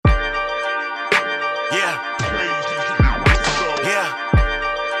Yeah. Yeah.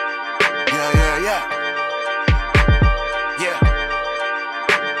 Yeah, yeah, yeah. Yeah.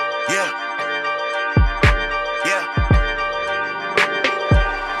 Yeah. Yeah.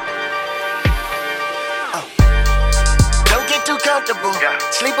 Don't get too comfortable. Yeah.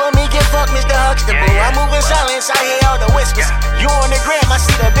 Sleep on me, get fucked, Mr. Huxtable. Yeah. I move in silence, I hear all the whispers. Yeah. You on the gram, I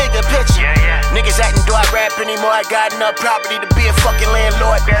see the bigger picture. Yeah. Niggas acting, do I rap anymore? I got enough property to be a fucking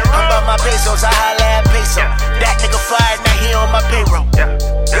landlord. I'm about my pesos, I holla at peso. That nigga fired, now he on my payroll.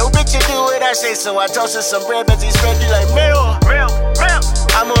 Yo, bitch, you do what I say, so I toasted some bread, but he's ready like real.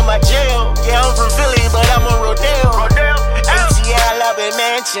 I'm on my jail. Yeah, I'm from Philly, but I'm on Rodale. ATL, love in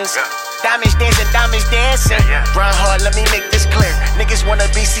mansions. Diamonds dancing. Run hard, let me make this clear. Niggas wanna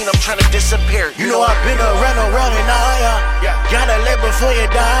be seen, I'm trying to disappear. You know I've been around and I, gotta live before you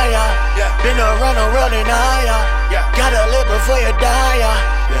die, Been around and I, gotta live before you die,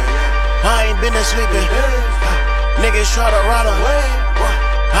 I ain't been asleeping. Niggas try to run away.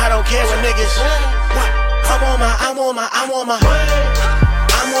 I don't care what niggas. I'm on my. I'm on my. I'm on my.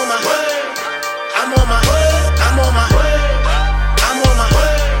 I'm on my. I'm on my. I'm on my. I'm on my.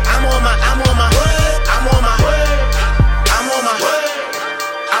 I'm on my. I'm on my. I'm on my. I'm on my.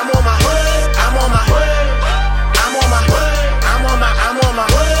 I'm on my. I'm on my. I'm on my. I'm on my. I'm on my.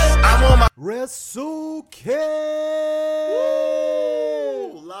 I'm on my. Wrestle Cave.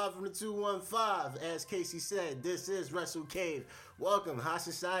 Live from the 215. As Casey said, this is Wrestle Cave. Welcome, High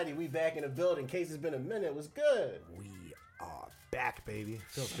Society. We back in the building. Casey, it's been a minute. What's good? We are back, baby.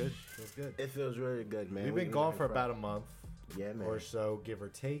 Feels good. Feels good. It feels really good, man. We've been gone for about a month, yeah, man, or so, give or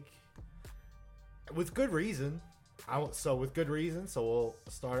take. With good reason. So we'll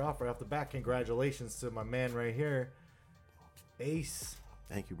start off right off the bat. Congratulations to my man right here, Ace.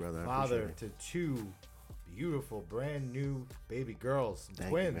 Thank you, brother. Father to two beautiful, brand new baby girls, Thank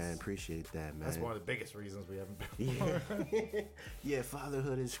twins. You, man. Appreciate that, man. That's one of the biggest reasons we haven't been. Yeah. Yeah,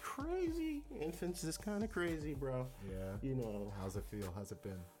 fatherhood is crazy. Infants is kind of crazy, bro. Yeah. You know. How's it feel? How's it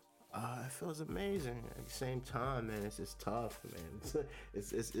been? It feels amazing. At the same time, man, it's just tough, man.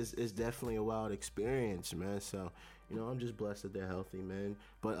 It's definitely a wild experience, man. So, you know, I'm just blessed that they're healthy, man.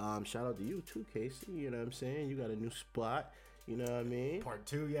 But shout out to you too, Casey. You know what I'm saying? You got a new spot. You know what I mean? Part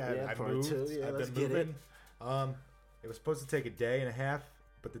two, yeah. I part moved. two. Yeah, I've let's been get moving. It was supposed to take a day and a half,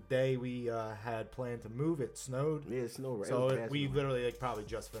 but the day we had planned to move, it snowed. Yeah, it snowed. Right. So we literally probably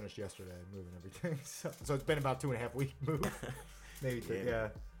just finished yesterday moving everything. So it's been about 2.5 weeks move. Maybe three, yeah.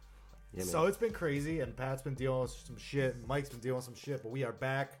 So it's been crazy, and Pat's been dealing with some shit, and Mike's been dealing with some shit, but we are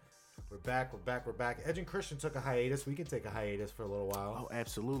back. We're back. Edge and Christian took a hiatus. We can take a hiatus for a little while. Oh,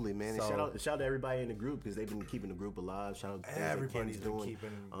 absolutely, man. So, and shout out to everybody in the group because they've been keeping the group alive. Shout out to everybody's been doing keeping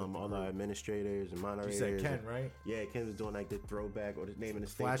all our administrators and moderators. You said Ken, right? Yeah, Ken was doing like the throwback or the name of the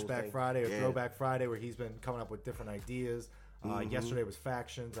Flashback Friday or Throwback Friday, where he's been coming up with different ideas. Yesterday was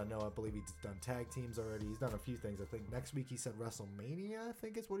factions. I believe he's done tag teams already. He's done a few things. I think next week he said WrestleMania, I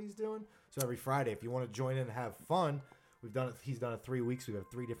think is what he's doing. So every Friday, if you want to join in and have fun, he's done it 3 weeks. We have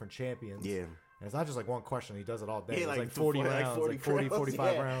 3 different champions. Yeah. And it's not just like one question. He does it all day. Yeah, it's like 40 rounds,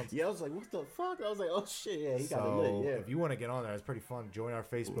 45 rounds. Yeah, I was like, what the fuck? I was like, oh shit, yeah, he got it lit. Yeah. If you want to get on there, it's pretty fun. Join our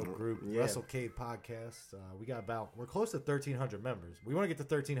Facebook group, Wrestle Cave Podcast. We're close to 1,300 members. We want to get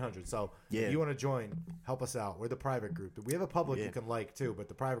to 1,300. So if you want to join, help us out. We're the private group. We have a public you can like too, but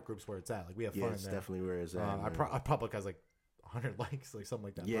the private group's where it's at. Like we have fun in it's there. Definitely where it's at. Our public has like 100 likes, like something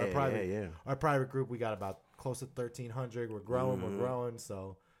like that. Yeah, Our private group, we got about close to 1,300. We're growing.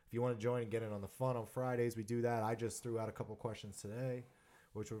 So if you want to join and get in on the fun on Fridays, we do that. I just threw out a couple questions today,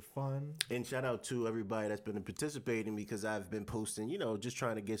 which were fun. And shout out to everybody that's been participating because I've been posting, just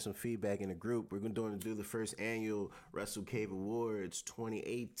trying to get some feedback in the group. We're going to do the first annual Wrestle Cave Awards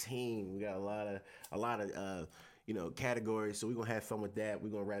 2018. We got a lot of categories, so we're going to have fun with that. We're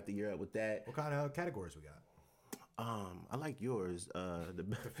going to wrap the year up with that. What kind of categories we got? I like yours. The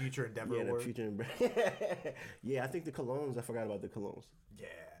Future Endeavor Award. The Future Yeah, I think the colognes. I forgot about the colognes. Yeah.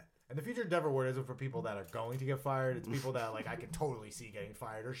 And the Future Endeavor Award isn't for people that are going to get fired. It's people that I can totally see getting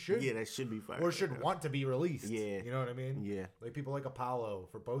fired or should. Yeah, that should be fired. Or should want to be released. Yeah. You know what I mean? Yeah. Like people like Apollo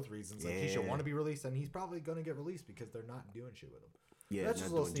for both reasons. Like he should want to be released, and he's probably going to get released because they're not doing shit with him. Yeah, that's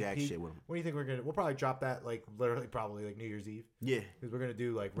just a little sneak peek. Shit with him. What do you think we'll probably drop that probably New Year's Eve. Yeah. Because we're going to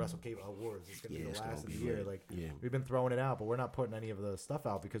do like Wrestle Cave Awards. It's going to be the last of the year. Like we've been throwing it out, but we're not putting any of the stuff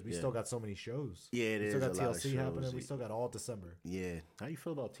out because we still got so many shows. Yeah, it is. We still got TLC happening. We still got all December. Yeah. How do you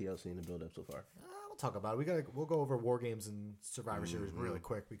feel about TLC in the build up so far? We'll talk about it. We'll go over War Games and Survivor Series really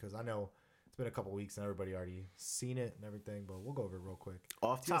quick because I know it's been a couple weeks and everybody already seen it and everything, but we'll go over it real quick.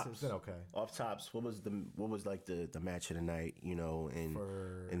 Off tops, it's been okay. Off tops, what was like the match of the night? In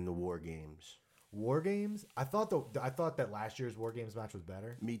the War Games. War Games. I thought that last year's War Games match was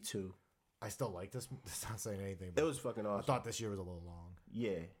better. Me too. I still like this. It's not saying anything. It But was fucking awesome. I thought this year was a little long,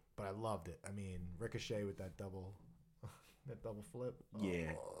 Yeah. but I loved it. I mean, Ricochet with that double, that double flip.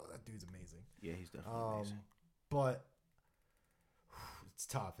 Yeah. Oh, that dude's amazing. Yeah, he's definitely amazing. But it's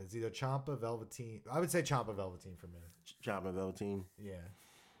tough. It's either Ciampa, Velveteen. I would say Ciampa, Velveteen for me. Ciampa Velveteen. Yeah.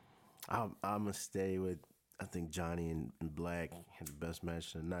 I'm gonna stay with. I think Johnny and Black had the best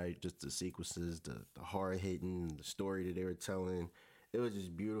match of the night. Just the sequences, the hard hitting, the story that they were telling. It was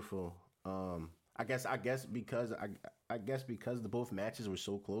just beautiful. I guess because the both matches were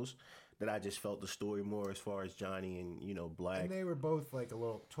so close that I just felt the story more as far as Johnny and Black. And they were both like a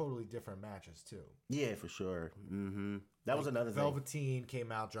little totally different matches too. Yeah, for sure. That was another thing. Velveteen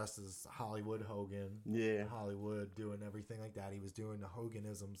came out dressed as Hollywood Hogan. Yeah. Hollywood doing everything like that. He was doing the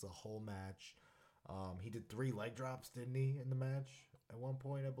Hoganisms the whole match. He did 3 leg drops, didn't he, in the match at one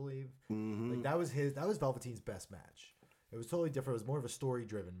point, I believe. Like that was Velveteen's best match. It was totally different. It was more of a story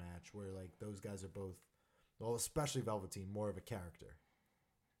driven match where like those guys are both, well, especially Velveteen, more of a character.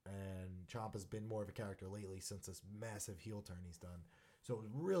 And Ciampa's been more of a character lately since this massive heel turn he's done. So it was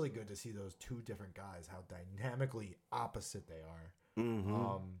really good to see those two different guys, how dynamically opposite they are.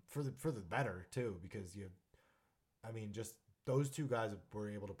 For the better too, because just those two guys were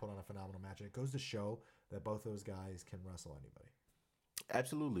able to put on a phenomenal match. And it goes to show that both those guys can wrestle anybody.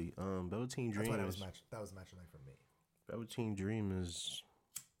 Absolutely. Velveteen Dream. That's why that was match of the night for me. Velveteen Dream is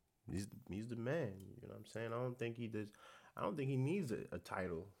he's the man. You know what I'm saying? I don't think he does. I don't think he needs a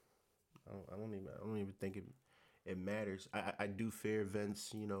title. I don't even think it matters. I do fear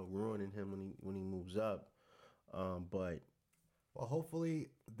Vince, ruining him when he moves up. But hopefully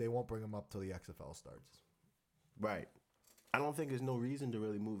they won't bring him up till the XFL starts. Right. I don't think there's no reason to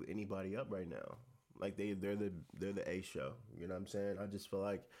really move anybody up right now. Like they're the A show. You know what I'm saying? I just feel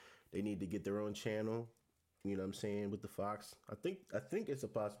like they need to get their own channel. You know what I'm saying, with the Fox. I think it's a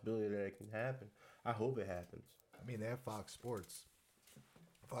possibility that it can happen. I hope it happens. I mean, they have Fox Sports.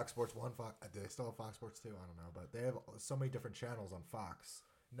 Fox Sports 1, do they still have Fox Sports 2? I don't know. But they have so many different channels on Fox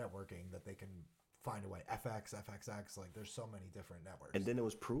networking that they can find a way. FX, FXX, like there's so many different networks. And then it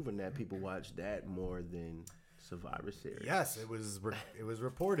was proven that people watch that more than Survivor Series. Yes, it was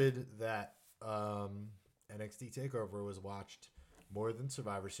reported that NXT TakeOver was watched more than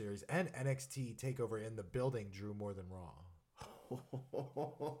Survivor Series, and NXT TakeOver in the building drew more than Raw.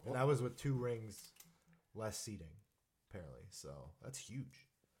 And that was with 2 rings less seating, apparently. So that's huge.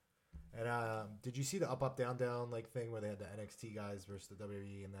 And did you see the up, down, down like thing where they had the NXT guys versus the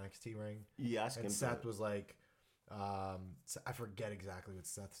WWE in the NXT ring? Yeah, and Seth was like, I forget exactly what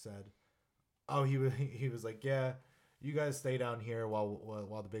Seth said. Oh, he was like, yeah, you guys stay down here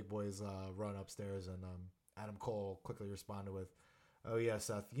while the big boys run upstairs. And Adam Cole quickly responded with, oh yeah,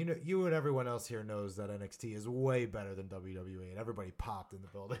 Seth, you and everyone else here knows that NXT is way better than WWE, and everybody popped in the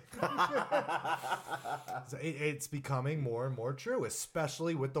building. So it's becoming more and more true,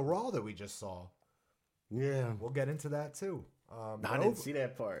 especially with the Raw that we just saw. Yeah, we'll get into that too. I didn't see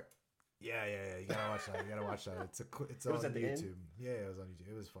that part. Yeah. You gotta watch that. It's on YouTube. End? Yeah, it was on YouTube.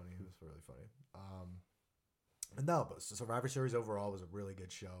 It was funny. It was really funny. But Survivor Series overall was a really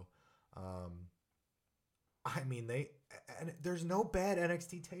good show. I mean, there's no bad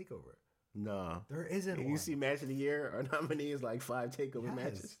NXT takeover. No, there isn't. And you see Match of the Year, our nominee is like 5 takeover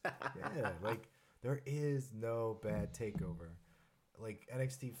matches. Yeah, like there is no bad takeover. Like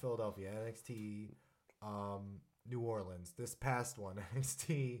NXT Philadelphia, NXT New Orleans, this past one,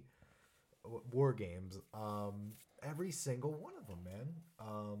 NXT War Games, every single one of them, man.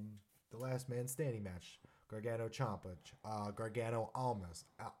 The last man standing match, Gargano Ciampa, Gargano Almas,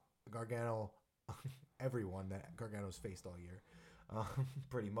 Gargano. Everyone that Gargano's faced all year,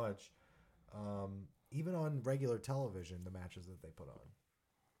 pretty much. Even on regular television, the matches that they put on,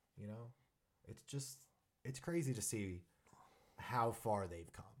 it's crazy to see how far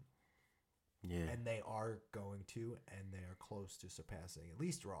they've come. Yeah, and they are going to, and they are close to surpassing at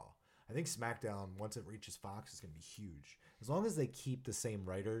least Raw. I think SmackDown, once it reaches Fox, is going to be huge. As long as they keep the same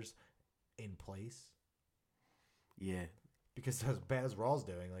writers in place. Yeah, because as bad as Raw's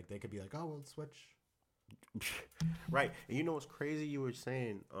doing, like they could be like, oh, we'll switch. Right. And what's crazy? You were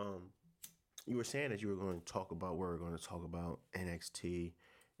saying that you were going to talk about where we're going to talk about NXT,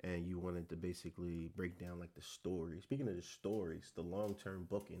 and you wanted to basically break down like the story. Speaking of the stories, the long-term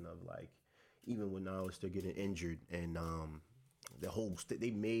booking of like even when now they're getting injured, and the whole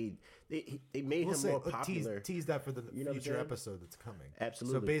they made him more popular. Tease that for the future episode that's coming.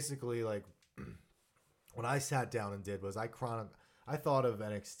 Absolutely. So basically, like what I sat down and did was I thought of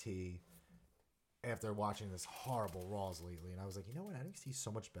NXT after watching this horrible Raws lately, and I was like, you know what, NXT is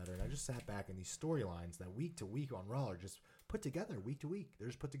so much better. And I just sat back, and these storylines that week to week on Raw are just put together week to week. They're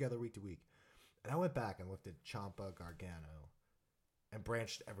just put together week to week. And I went back and looked at Ciampa, Gargano, and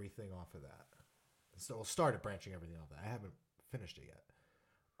branched everything off of that. So started branching everything off that. I haven't finished it yet.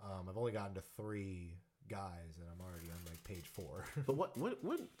 I've only gotten to 3 guys, and I'm already on like page 4. But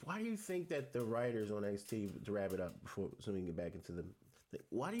why do you think that the writers on NXT, to wrap it up before so we can get back into the,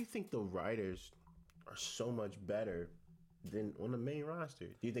 why do you think the writers are so much better than on the main roster?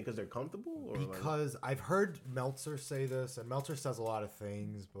 Do you think because they're comfortable? Or because I've heard Meltzer say this, and Meltzer says a lot of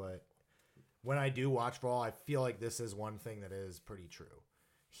things, but when I do watch Raw, I feel like this is one thing that is pretty true.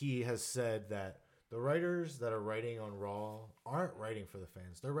 He has said that the writers that are writing on Raw aren't writing for the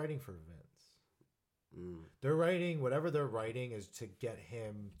fans. They're writing for Vince. They're writing, whatever they're writing is to get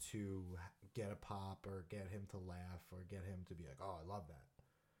him to get a pop or get him to laugh or get him to be like, oh, I love that.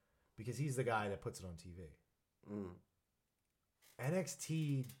 Because he's the guy that puts it on TV.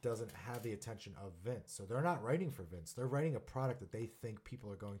 NXT doesn't have the attention of Vince. So they're not writing for Vince. They're writing a product that they think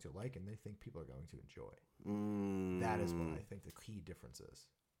people are going to like and they think people are going to enjoy. That is what I think the key difference is.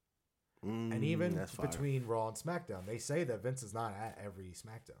 And even between Raw and SmackDown, they say that Vince is not at every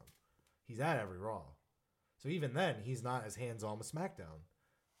SmackDown. He's at every Raw. So even then, he's not as hands-on with SmackDown.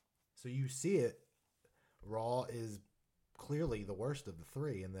 So you see it. Raw is clearly the worst of the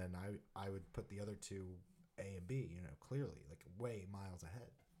 3, and then I would put the other 2 A and B, clearly, like way miles ahead.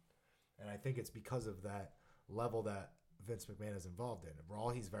 And I think it's because of that level that Vince McMahon is involved in. Raw,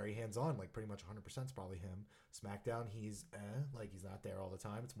 he's very hands-on, like pretty much 100% is probably him. SmackDown, he's like he's not there all the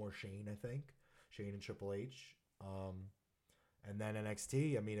time. It's more Shane, I think. Shane and Triple H. And then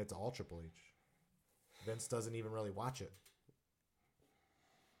NXT, I mean, it's all Triple H. Vince doesn't even really watch it.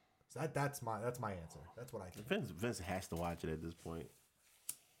 So that's my answer. That's what I think. Vince has to watch it at this point.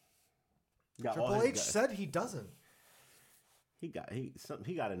 Triple H said he doesn't. He got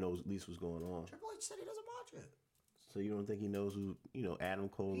to know at least what's going on. Triple H said he doesn't watch it. So you don't think he knows who, Adam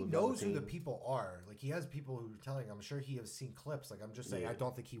Cole? He knows who the people are. Like, he has people who are telling him. I'm sure he has seen clips. Like, I'm just saying, I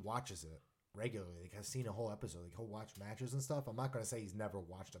don't think he watches it regularly. Like, has seen a whole episode. Like, he'll watch matches and stuff. I'm not going to say he's never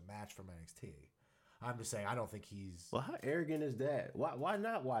watched a match from NXT. I'm just saying I don't think he's... Well, how arrogant is that? Why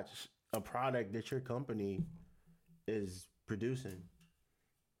not watch a product that your company is producing?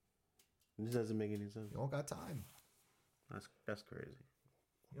 This doesn't make any sense. You don't got time. That's crazy.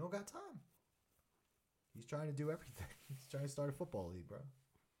 You don't got time. He's trying to do everything. He's trying to start a football league, bro.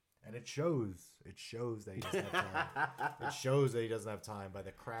 And it shows. It shows that he doesn't have time. It shows that he doesn't have time by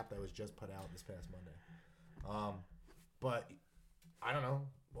the crap that was just put out this past Monday. But I don't know.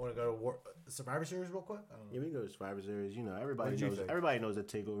 Want to go to Survivor Series real quick? I don't know. Yeah, we can go to Survivor Series. Everybody knows that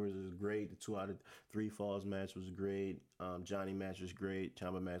Takeovers is great. The 2 out of 3 Falls match was great. Johnny match was great.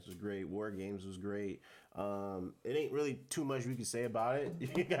 Ciampa match was great. War Games was great. It ain't really too much we can say about it.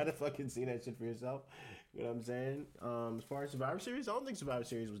 You gotta fucking see that shit for yourself. You know what I'm saying? As far as Survivor Series, I don't think Survivor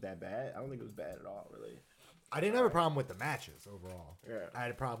Series was that bad. I don't think it was bad at all, really. I didn't have a problem with the matches overall. Yeah. I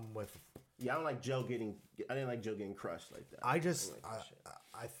had a problem with... Yeah, I didn't like Joe getting crushed like that.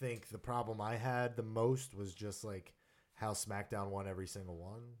 I think the problem I had the most was just like how SmackDown won every single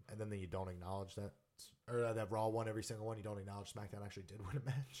one, and then you don't acknowledge that, or that Raw won every single one. You don't acknowledge SmackDown actually did win a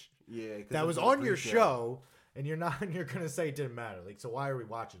match. Yeah, that was on your show, and you're gonna say it didn't matter. Like, so why are we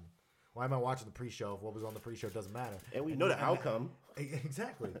watching? Why am I watching the pre-show if what was on the pre-show doesn't matter? And we know the outcome.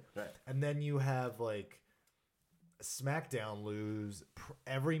 Exactly. Right. And then you have like SmackDown lose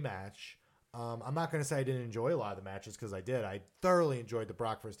every match. I'm not going to say I didn't enjoy a lot of the matches because I did. I thoroughly enjoyed the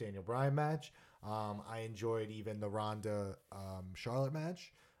Brock vs. Daniel Bryan match. I enjoyed even the Ronda Charlotte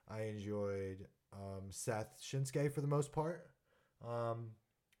match. I enjoyed Seth Shinsuke for the most part.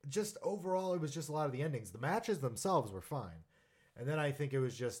 Just overall, it was just a lot of the endings. The matches themselves were fine. And then I think it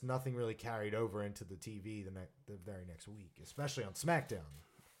was just nothing really carried over into the TV the very next week, especially on SmackDown.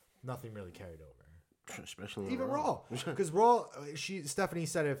 Nothing really carried over. Especially even Raw, because Raw, Stephanie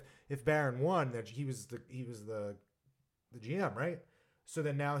said if Baron won that he was the GM, right? So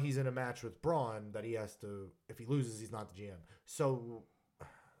then now he's in a match with Braun that he has to. If he loses, he's not the GM. So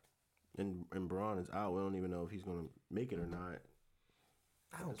and Braun is out. We don't even know if he's going to make it or not.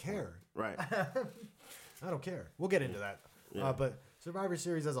 I don't care. Right. I don't care. We'll get into that. Yeah. But Survivor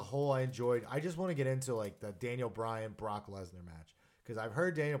Series as a whole, I enjoyed. I just want to get into like the Daniel Bryan Brock Lesnar match because I've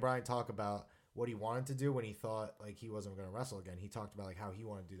heard Daniel Bryan talk about what he wanted to do when he thought like he wasn't going to wrestle again. He talked about like how he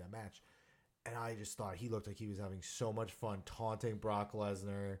wanted to do that match. And I just thought he looked like he was having so much fun taunting Brock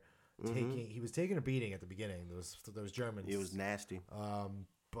Lesnar. He was taking a beating at the beginning. Those Germans. It was nasty.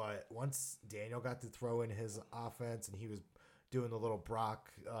 But once Daniel got to throw in his offense and he was doing the little Brock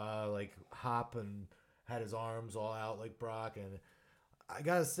like hop and had his arms all out like Brock. And I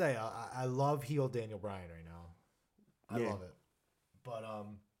gotta say, I love heel Daniel Bryan right now. I love it. But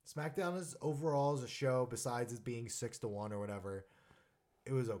SmackDown is overall as a show, besides it being 6-1 or whatever,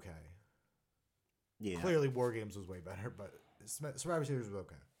 it was okay. Yeah. Clearly, War Games was way better, but Survivor Series was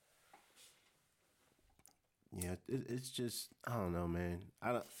okay. Yeah, it's just, I don't know, man.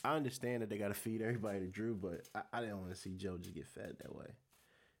 I understand that they got to feed everybody to Drew, but I didn't want to see Joe just get fed that way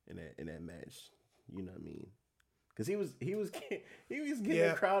in that match. You know what I mean? Because he was getting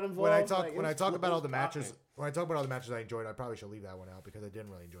the crowd involved. When I talk about all the matches I enjoyed, I probably should leave that one out because I didn't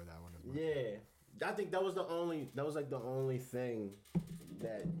really enjoy that one as much. Yeah, I think that was the only thing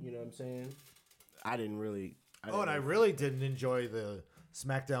that, you know what I'm saying? I really didn't enjoy the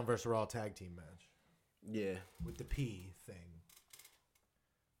SmackDown vs. Raw tag team match. Yeah, with the P thing,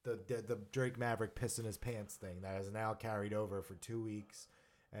 the Drake Maverick pissing his pants thing that has now carried over for 2 weeks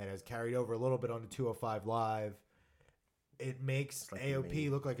and has carried over a little bit on the 205 Live. It makes AOP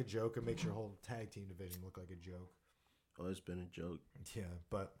look like a joke. It makes your whole tag team division look like a joke. Oh, it's been a joke. Yeah,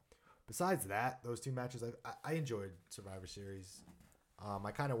 but besides that, those two matches, I enjoyed Survivor Series. I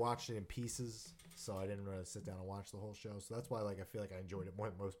kind of watched it in pieces, so I didn't really sit down and watch the whole show. So that's why I feel like I enjoyed it more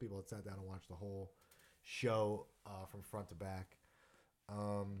than most people that sat down and watched the whole show from front to back.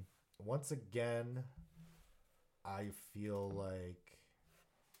 Once again, I feel like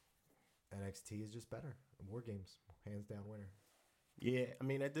NXT is just better. War Games, hands down winner. Yeah, I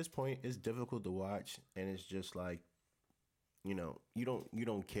mean at this point it's difficult to watch, and it's just like, you know, you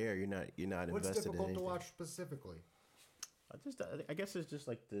don't care. You're not invested. What's difficult in to watch specifically? I guess it's just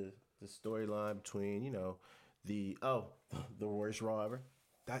like the storyline between, you know, the worst Raw ever.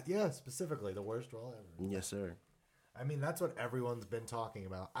 Specifically the worst Raw ever. Yes, sir. I mean, that's what everyone's been talking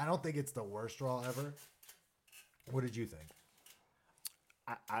about. I don't think it's the worst Raw ever. What did you think?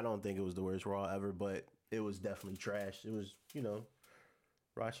 I don't think it was the worst Raw ever, but it was definitely trash. It was, you know,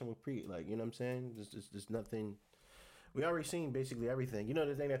 Russian repeat. Like, you know what I'm saying? There's nothing. We already seen basically everything. You know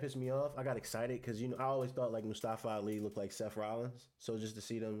the thing that pissed me off? I got excited because, you know, I always thought like Mustafa Ali looked like Seth Rollins. So just to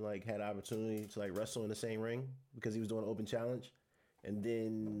see them like had opportunity to like wrestle in the same ring because he was doing an open challenge. And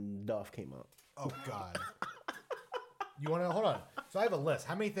then Dolph came out. Oh, God. You want to hold on? So I have a list.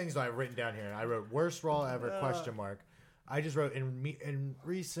 How many things do I have written down here? I wrote worst Raw ever ? I just wrote in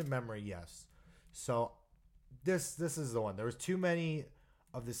recent memory, yes. So this is the one. There was too many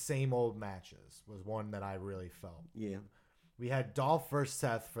of the same old matches. Was one that I really felt. Yeah. We had Dolph versus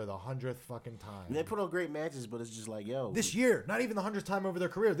Seth for the 100th fucking time. And they put on great matches, but it's just like, yo. This year, not even the 100th time over their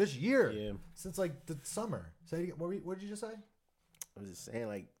career. This year, yeah. Since like the summer. What did you just say? I was just saying,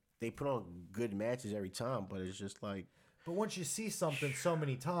 like, they put on good matches every time, but it's just like. But once you see something so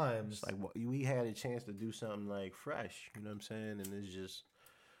many times, it's like we had a chance to do something like fresh. You know what I'm saying? And it's just,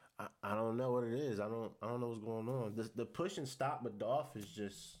 I don't know what it is. I don't know what's going on. The push and stop with Dolph is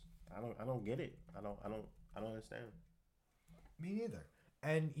just, I don't get it. I don't understand. Me neither.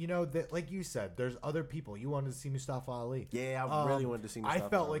 And you know that, like you said, there's other people. You wanted to see Mustafa Ali. Yeah, I really wanted to see Mustafa Ali. I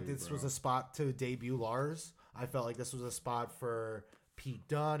felt like this was a spot to debut Lars. I felt like this was a spot for Pete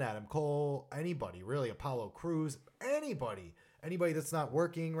Dunne, Adam Cole, anybody really, Apollo Crews, anybody that's not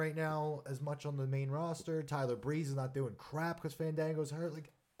working right now as much on the main roster. Tyler Breeze is not doing crap because Fandango's hurt.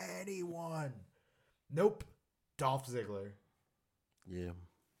 Like anyone. Nope. Dolph Ziggler. Yeah.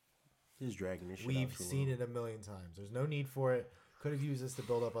 He's dragging this shit. We've seen it a million times. There's no need for it. Could have used this to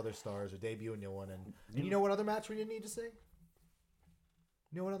build up other stars or debut a new one. And you know what other match we didn't need to see?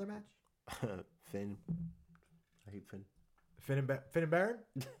 You know what other match? Finn. I hate Finn. Finn and Baron?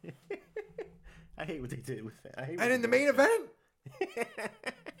 I hate what they did with Finn. And in the main event?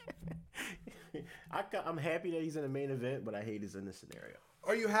 I'm happy that he's in the main event, but I hate he's in this scenario.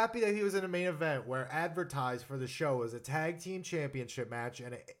 Are you happy that he was in a main event where advertised for the show as a tag team championship match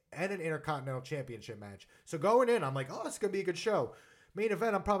and an intercontinental championship match? So going in, I'm like, oh, it's going to be a good show. Main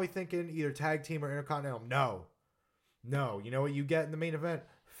event, I'm probably thinking either tag team or intercontinental. No. You know what you get in the main event?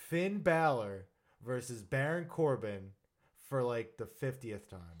 Finn Balor versus Baron Corbin for like the 50th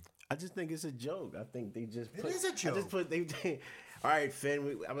time. I just think it's a joke. I think they just It is a joke. All right,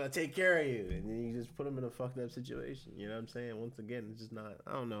 Finn, I'm going to take care of you. And then you just put him in a fucked up situation. You know what I'm saying? Once again, it's just not,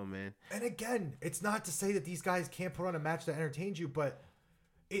 I don't know, man. And again, it's not to say that these guys can't put on a match that entertains you, but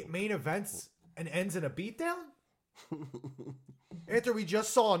it main events and ends in a beatdown? After we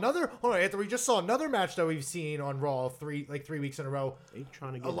just saw another match that we've seen on Raw 3 weeks in a row. They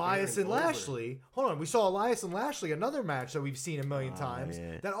trying to get Elias and Lashley. Hold on, we saw Elias and Lashley, another match that we've seen a million times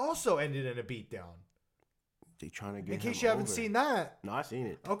that also ended in a beatdown. They trying to get in case you haven't seen that. No, I seen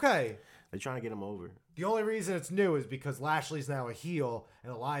it. Okay. They're trying to get him over. The only reason it's new is because Lashley's now a heel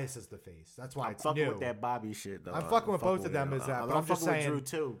and Elias is the face. That's why it's fucking new. with that Bobby shit though. I'm fucking with both of them. Is that? But I'm just saying. With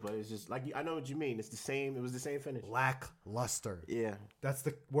Drew too, but it's just like I know what you mean. It's the same. It was the same finish. Lackluster. Yeah, that's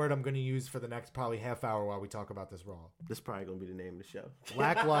the word I'm going to use for the next probably half hour while we talk about this Raw. This is probably going to be the name of the show.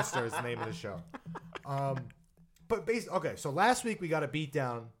 Lackluster is the name of the show. But okay. So last week we got a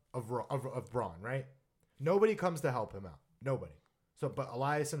beatdown of Braun, right? Nobody comes to help him out. Nobody. So, but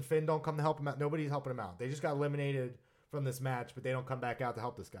Elias and Finn don't come to help him out. Nobody's helping him out. They just got eliminated from this match, but they don't come back out to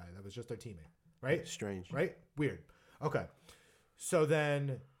help this guy. That was just their teammate, right? Strange, right? Weird. Okay. So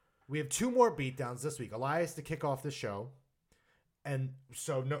then we have 2 more beatdowns this week. Elias to kick off the show, and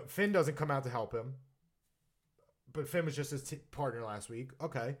so Finn doesn't come out to help him, but Finn was just his partner last week.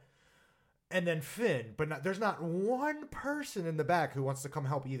 Okay. And then Finn, but there's not one person in the back who wants to come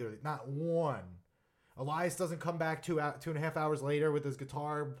help either. Not one. Elias doesn't come back 2.5 hours later with his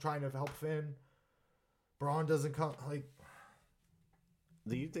guitar trying to help Finn. Braun doesn't come. Like,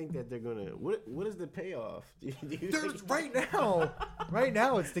 do you think that they're gonna? What is the payoff? Right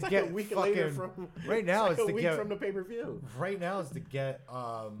now it's to it's get like a week fucking. later from, right now it's, it's like to a week get from the pay-per-view. Right now it's to get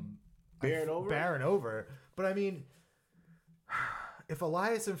Baron over. But I mean, if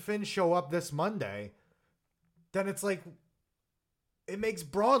Elias and Finn show up this Monday, then it's like it makes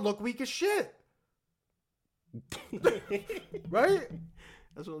Braun look weak as shit. Right?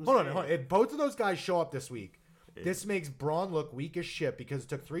 That's what I'm saying. saying. Hold on. If both of those guys show up this week, this makes Braun look weak as shit because it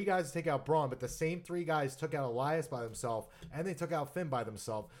took 3 guys to take out Braun, but the same 3 guys took out Elias by themselves, and they took out Finn by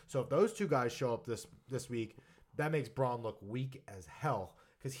themselves. So if those 2 guys show up this week, that makes Braun look weak as hell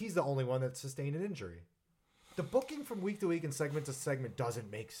because he's the only one that sustained an injury. The booking from week to week and segment to segment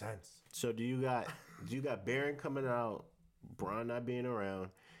doesn't make sense. So do you got Baron coming out, Braun not being around?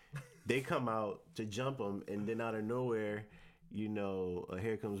 They come out to jump him, and then out of nowhere,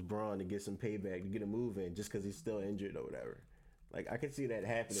 here comes Braun to get some payback, to get a move in, just because he's still injured or whatever. Like, I could see that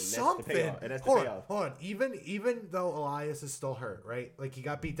happening. Something. That's the payoff. And that's the payoff. Hold on. Even though Elias is still hurt, right? Like, he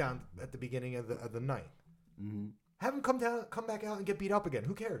got beat down at the beginning of the night. Mm-hmm. Have him come back out and get beat up again.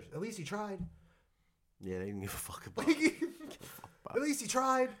 Who cares? At least he tried. Yeah, they didn't give a fuck about it. At least he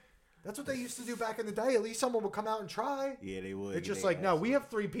tried. That's what they used to do back in the day. At least someone would come out and try. Yeah, they would. It's just like, no, we have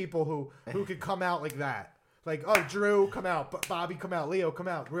 3 people who could come out like that. Like, oh, Drew, come out. Bobby, come out. Leo, come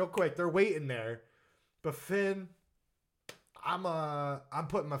out. Real quick. They're waiting there. But Finn, I'm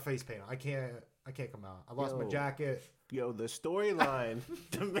putting my face paint on. I can't come out. I lost my jacket. Yo, the storyline,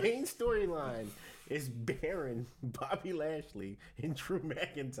 the main storyline is Baron, Bobby Lashley, and Drew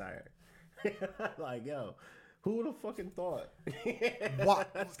McIntyre. Like, yo, who would have fucking thought?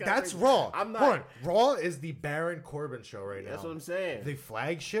 What? That's Raw. I'm not. Hold on. Raw is the Baron Corbin show right now. That's what I'm saying. The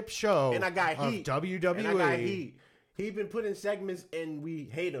flagship show and I got of heat. WWE. And I got heat. He been put in segments and we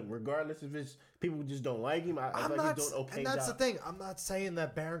hate him, regardless if it's people just don't like him. I feel like he's doing okay. And that's job. the thing. I'm not saying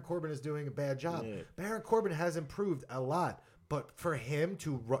that Baron Corbin is doing a bad job. Yeah. Baron Corbin has improved a lot. But for him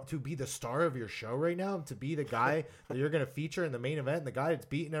to be the star of your show right now, to be the guy that you're going to feature in the main event, and the guy that's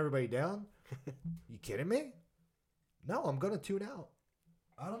beating everybody down, you kidding me? No, I'm going to tune out.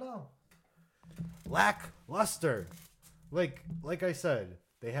 I don't know. Lackluster. Like I said,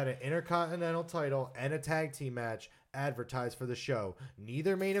 they had an Intercontinental title and a tag team match advertised for the show.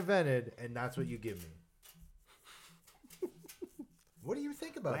 Neither main evented, and that's what you give me. What do you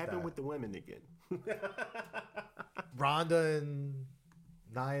think about that? What happened with the women again? Ronda and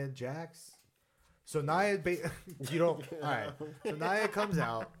Nia Jax. So Nia, you don't. All right. So Nia comes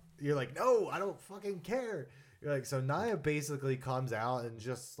out. You're like, no, I don't fucking care. You're like, so Nia basically comes out and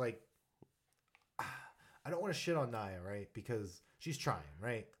just like, I don't want to shit on Nia, right? Because she's trying,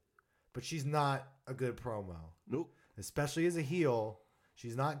 right? But she's not a good promo. Nope. Especially as a heel,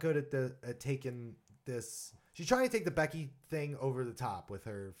 she's not good at taking this. She's trying to take the Becky thing over the top with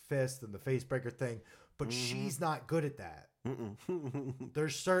her fist and the face breaker thing, but she's not good at that.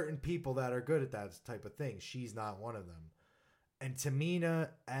 There's certain people that are good at that type of thing. She's not one of them. And Tamina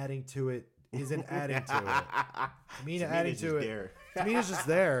adding to it isn't adding to it. Tamina adding to it. There. Tamina's just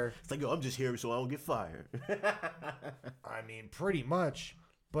there. It's like, yo, I'm just here so I don't get fired. I mean, pretty much.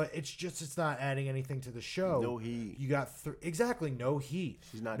 But it's not adding anything to the show. No heat. You got exactly no heat.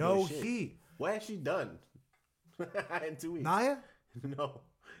 She's not no doing shit. Heat. What has she done in 2 weeks? Nia? No,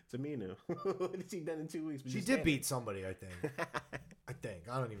 Tamina. What has she done in 2 weeks? She did beat somebody, I think. I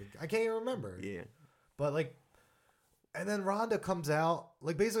can't even remember. Yeah. But like, and then Ronda comes out.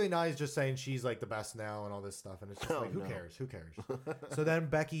 Like, basically Nia's just saying she's like the best now and all this stuff. And it's just who cares? Who cares? So then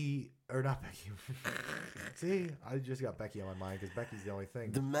not Becky. See, I just got Becky on my mind because Becky's the only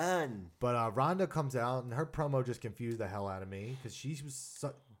thing. The man. But Ronda comes out and her promo just confused the hell out of me because she was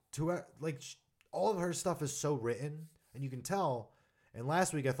all of her stuff is so written, and you can tell. And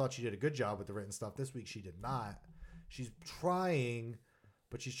last week I thought she did a good job with the written stuff. This week she did not. She's trying,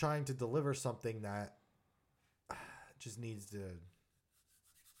 but she's trying to deliver something that just needs to.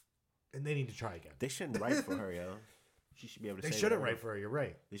 And they need to try again. They shouldn't write for her, yo. She should be able to. They shouldn't write for her. You're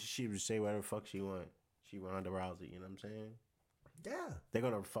right. She should say whatever the fuck she want. She Ronda Rousey. You know what I'm saying? Yeah. They're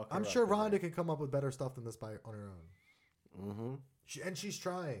gonna fuck her I'm up sure for Rhonda that. can come up with better stuff than this on her own. Mm-hmm. And she's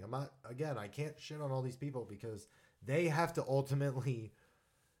trying. I'm not. Again, I can't shit on all these people because they have to ultimately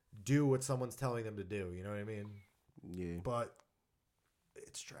do what someone's telling them to do. You know what I mean? Yeah. But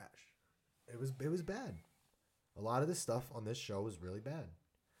it's trash. It was bad. A lot of this stuff on this show was really bad.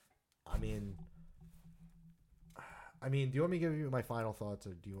 I mean, do you want me to give you my final thoughts,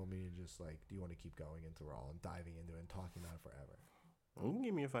 or do you want me to just do you want to keep going into Raw and diving into it and talking about it forever? You can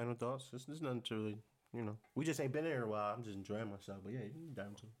give me your final thoughts. There's nothing to really, we just ain't been here in a while. I'm just enjoying myself. But yeah, you can dive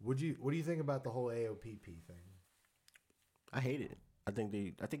into it. What do you think about the whole AOPP thing? I hate it. I think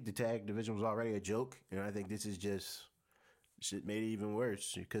the tag division was already a joke, and I think this is just shit made it even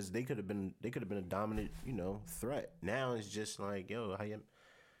worse because they could have been a dominant, threat. Now it's just like, yo,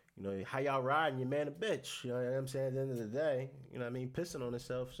 how y'all riding your man a bitch? You know what I'm saying? At the end of the day, pissing on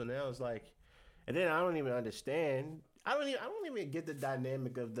himself. So now it's like, and then I don't even understand. I don't even get the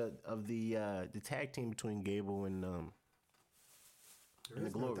dynamic of the tag team between Gable and the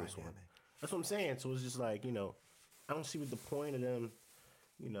Glorious one. That's what I'm saying. So it's just like, I don't see what the point of them,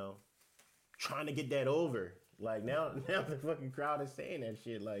 trying to get that over. Like now the fucking crowd is saying that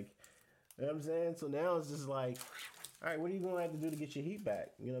shit. Like, you know what I'm saying? So now it's just like, all right, what are you going to have to do to get your heat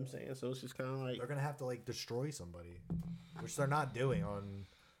back? You know what I'm saying? So it's just kind of like... They're going to have to, destroy somebody, which they're not doing on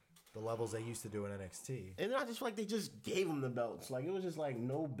the levels they used to do in NXT. And I just feel like they just gave them the belts. Like, it was just,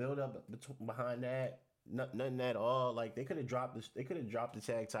 no build-up behind that. Nothing at all. Like, they could have dropped the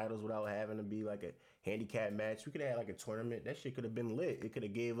tag titles without having to be, a handicap match. We could have had, a tournament. That shit could have been lit. It could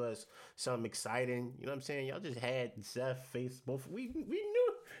have gave us something exciting. You know what I'm saying? Y'all just had Seth face both. We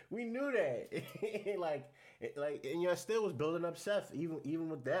knew that. And y'all still was building up Seth even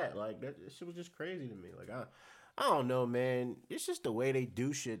with that. That shit was just crazy to me. I don't know, man. It's just the way they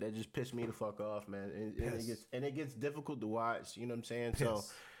do shit that just pissed me the fuck off, man. And it gets difficult to watch. You know what I'm saying?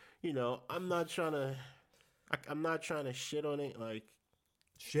 Piss. So, I'm not trying to shit on it.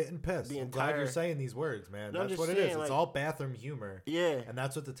 Shit and piss. I'm glad you're saying these words, man. No, that's what it is. It's all bathroom humor. Yeah. And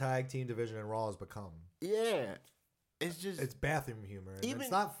that's what the tag team division in Raw has become. Yeah. It's bathroom humor. And it's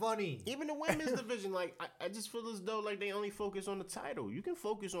not funny. Even the women's division, I just feel as though they only focus on the title. You can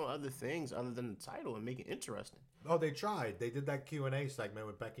focus on other things other than the title and make it interesting. Oh, they tried. They did that Q&A segment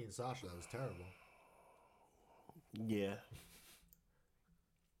with Becky and Sasha. That was terrible. Yeah.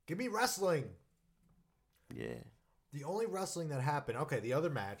 Give me wrestling. Yeah. The only wrestling that happened. Okay, the other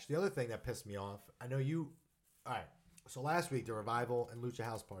thing that pissed me off. I know you. All right. So last week, the Revival and Lucha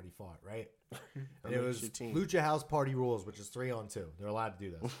House Party fought, right? And it was Lucha House Party rules, which is 3-on-2. They're allowed to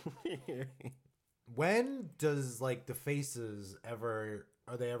do this. When does the faces are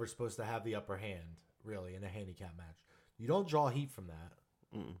they ever supposed to have the upper hand, really, in a handicap match? You don't draw heat from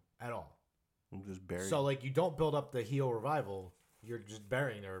that at all. I'm just buried. So you don't build up the heel Revival. You're just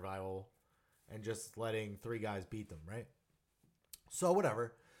burying the Revival and just letting three guys beat them, right? So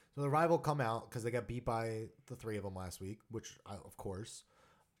whatever. So the Revival come out because they got beat by the three of them last week, which, of course,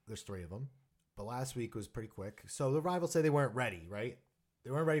 there's three of them. But last week was pretty quick. So the Revival say they weren't ready, right?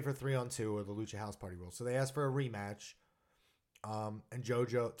 They weren't ready for 3-on-2 or the Lucha House Party rules. So they asked for a rematch. And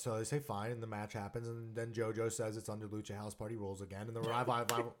JoJo, so they say fine, and the match happens. And then JoJo says it's under Lucha House Party rules again. And the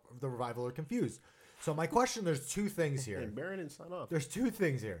Revival are confused. So my question, there's two things here. And Baron didn't sign off. There's two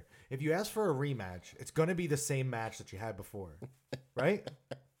things here. If you ask for a rematch, it's going to be the same match that you had before, right?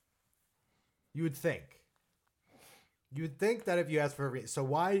 You would think. You would think that if you ask for a rematch. So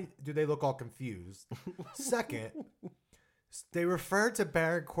why do they look all confused? Second, they refer to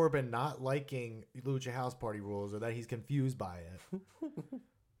Baron Corbin not liking Lucha House Party rules or that he's confused by it.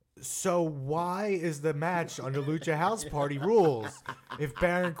 So why is the match under Lucha House Party rules if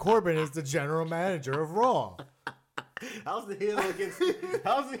Baron Corbin is the general manager of Raw? How's the heel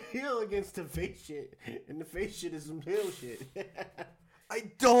against the face shit? And the face shit is some heel shit.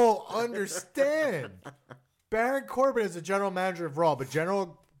 I don't understand. Baron Corbin is the general manager of Raw,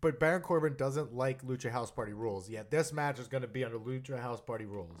 but Baron Corbin doesn't like Lucha House Party rules. Yet this match is going to be under Lucha House Party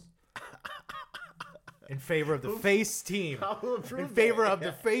rules. In favor of the face team. In favor of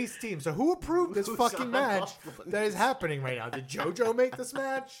the face team. So who approved this fucking match that is happening right now? Did JoJo make this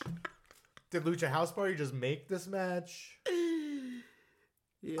match? Did Lucha House Party just make this match?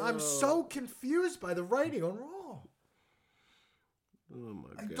 I'm so confused by the writing on Raw. Oh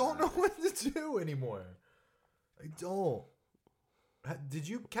my god. I don't know what to do anymore. I don't. Did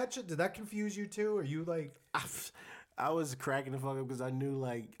you catch it? Did that confuse you too? Are you like? I was cracking the fuck up because I know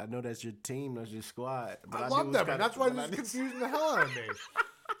that's your team, that's your squad. But I love them, and that's why this is confusing the hell out of me.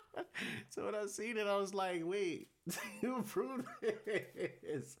 So when I seen it, I was like, wait, you approved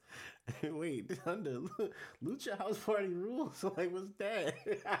this? Wait, under Lucha House Party rules, like what's that?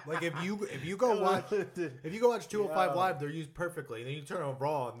 Like if you go watch 205 Live, they're used perfectly. And then you turn on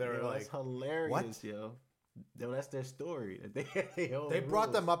Raw, and they're like, that's hilarious, what? yo. No, that's their story. They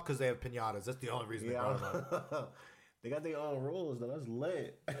brought them up because they have pinatas. That's the only reason they brought them up. They got their own rules, though. That's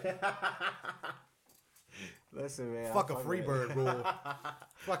lit. Listen, man. Fuck a Freebird rule.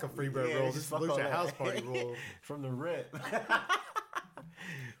 Fuck a Freebird rule. This is Lucha House Party rule. From the rip.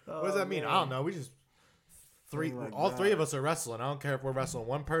 What does that mean? I don't know. We just all three of us are wrestling. I don't care if we're wrestling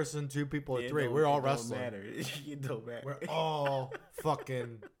one person, two people, or three. We're all wrestling. It don't matter. We're all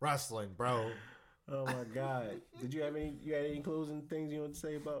fucking wrestling, bro. Oh my god! Did you have any closing things you want to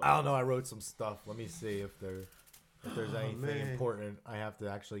say about? I don't know. I wrote some stuff. Let me see if there's anything important I have to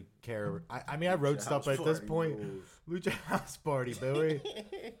actually care. I mean, I wrote stuff, but at this point, Lucha House Party, Billy.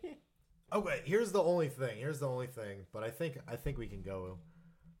 Okay, here's the only thing. But I think we can go.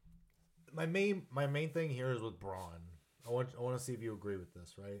 My main thing here is with Braun. I want to see if you agree with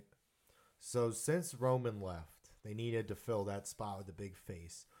this, right? So since Roman left, they needed to fill that spot with the big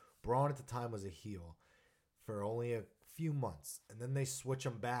face. Braun at the time was a heel for only a few months, and then they switch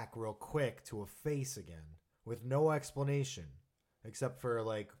him back real quick to a face again with no explanation except for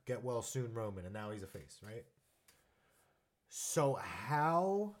like get well soon Roman, and now he's a face, right? So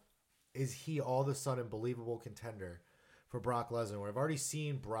how is he all of a sudden believable contender for Brock Lesnar when I've already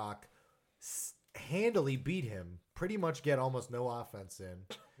seen Brock handily beat him, pretty much get almost no offense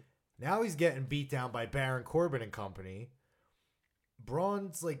in. Now he's getting beat down by Baron Corbin and company.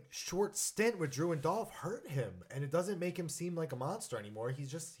 Braun's like short stint with Drew and Dolph hurt him, and it doesn't make him seem like a monster anymore.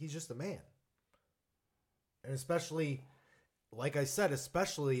 He's just a man. And especially, like I said,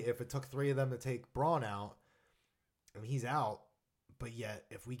 especially if it took three of them to take Braun out, and he's out. But yet,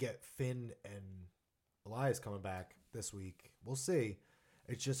 if we get Finn and Elias coming back this week, we'll see.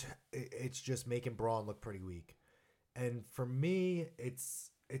 It's just making Braun look pretty weak. And for me,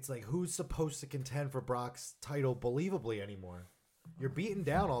 it's like, who's supposed to contend for Brock's title believably anymore? You're beating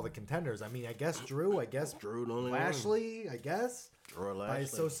down all the contenders. I mean, I guess Drew, Drew, the only Lashley, I guess, Drew Lashley. by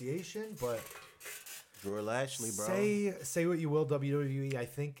association, but Drew Lashley, bro. Say what you will, WWE. I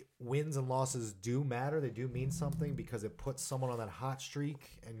think wins and losses do matter. They do mean something because it puts someone on that hot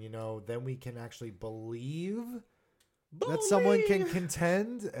streak, and then we can actually believe that someone can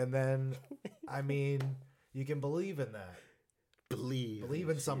contend, and then, I mean, you can believe in that. Believe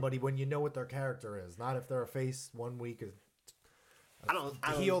in somebody when you know what their character is, not if they're a face one week, I don't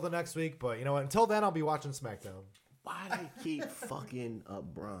heel the next week. But you know what? Until then, I'll be watching SmackDown. Why they keep fucking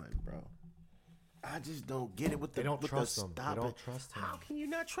up Braun, bro? I just don't get it with the. They don't trust him. They don't trust him. How can you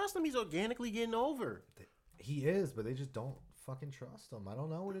not trust him? He's organically getting over. He is, but they just don't fucking trust him. I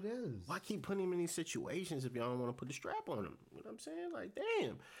don't know what it is. Why keep putting him in these situations if y'all don't want to put the strap on him? You know what I'm saying? Like,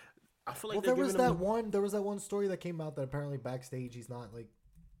 damn. I feel like there was that one story that came out that apparently backstage he's not like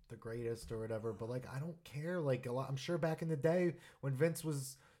the greatest or whatever, but like I don't care. Like I'm sure back in the day when Vince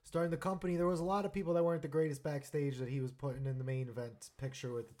was starting the company, there was a lot of people that weren't the greatest backstage that he was putting in the main event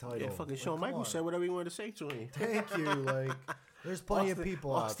picture with the title. Yeah, fucking Shawn Michaels said whatever he wanted to say to him. Thank you. Like there's plenty of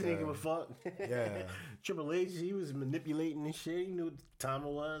people out there. Didn't give a fuck. Yeah. Triple H, he was manipulating and shit. He knew what the time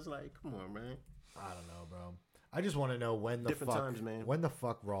it was. Like, come on, man. I don't know, bro. I just want to know when the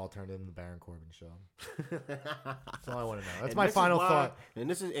fuck Raw turned into the Baron Corbin show. That's all I want to know. That's my final thought.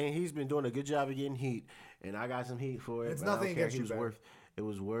 And he's been doing a good job of getting heat, and I got some heat for it. It's nothing against you, it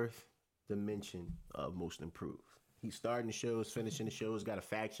was worth the mention of Most Improved. He's starting the shows, finishing the shows. Got a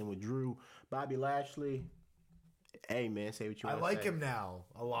faction with Drew, Bobby Lashley. Hey man, say what you want to say. I like him now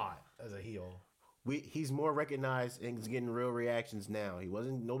a lot as a heel. He's more recognized and he's getting real reactions now.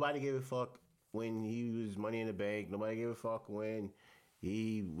 Nobody gave a fuck when he was Money in the Bank. Nobody gave a fuck when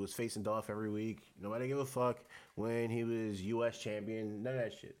he was facing Dolph every week. Nobody gave a fuck when he was U.S. champion. None of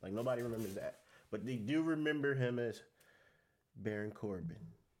that shit. Like, nobody remembers that. But they do remember him as Baron Corbin,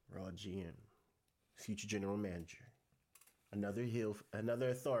 Raw GM, future general manager, another heel, another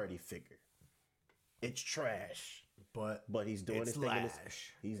authority figure. It's trash. But he's doing his thing.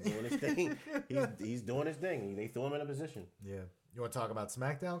 He's doing his thing. He's doing his thing. They threw him in a position. Yeah. You want to talk about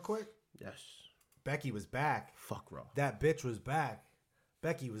SmackDown quick? Yes. Becky was back. Fuck Raw. That bitch was back.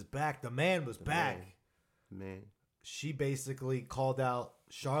 Becky was back. The man was back. Man. She basically called out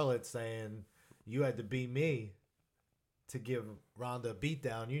Charlotte saying, you had to beat me to give Ronda a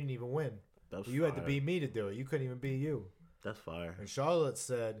beatdown. You didn't even win. You had to fire. beat me to do it. You couldn't even beat you. That's fire. And Charlotte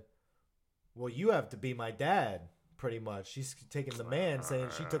said, well, you have to be my dad, pretty much. She's taking the man, saying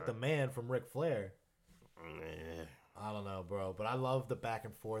she took the man from Ric Flair. Yeah. I don't know, bro. But I love the back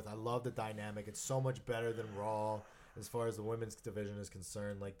and forth. I love the dynamic. It's so much better than Raw as far as the women's division is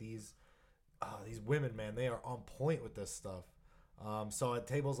concerned. Like, these women, man, they are on point with this stuff. So at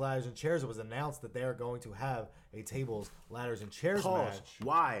Tables, Ladders, and Chairs, it was announced that they are going to have a Tables, Ladders, and Chairs match.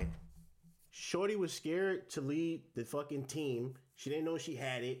 Why? Shorty was scared to lead the fucking team. She didn't know she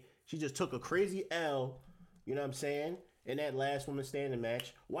had it. She just took a crazy L, you know what I'm saying, in that last woman standing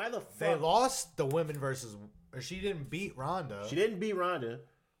match. Why the fuck? They lost the women versus... Or she didn't beat Ronda. She didn't beat Ronda.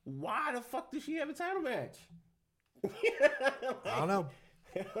 Why the fuck did she have a title match? I don't know.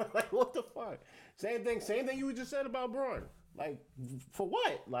 Like, what the fuck? Same thing you just said about Braun. Like, for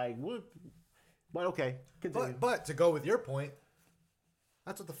what? Like, what? But okay, continue. But to go with your point,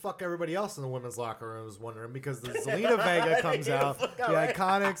 that's what the fuck everybody else in the women's locker room is wondering, because the Zelina Vega comes out, the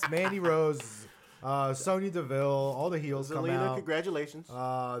Iconics, Mandy Rose, Sonya Deville, all the heels come out. Congratulations.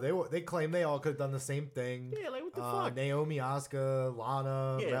 They claim they all could have done the same thing. Yeah, like what the fuck? Naomi, Asuka,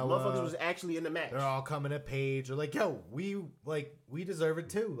 Lana, Yeah, Bella, motherfuckers was actually in the match. they're all coming at Paige. They're like, yo, we deserve it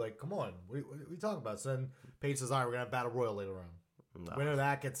too. Like, come on, what are we talking about? So then Paige says, all right, we're gonna have Battle Royal later on. Nah. Winner of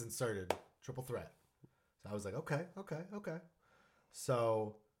that gets inserted. Triple threat. So I was like, okay.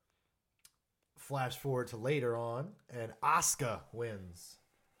 So flash forward to later on, and Asuka wins.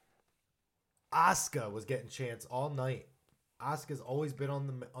 Asuka was getting chants all night. Asuka's always been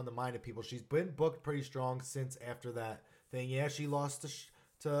on the mind of people. She's been booked pretty strong since after that thing. Yeah, she lost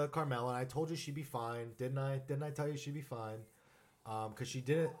to Carmella, and I told you she'd be fine. Didn't I tell you she'd be fine? Because she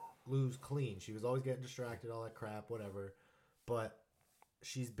didn't lose clean. She was always getting distracted, all that crap, whatever. But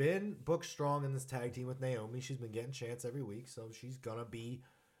she's been booked strong in this tag team with Naomi. She's been getting chants every week, so she's gonna be.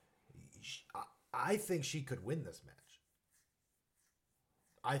 I think she could win this match.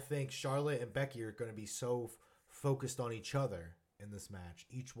 I think Charlotte and Becky are going to be so focused on each other in this match.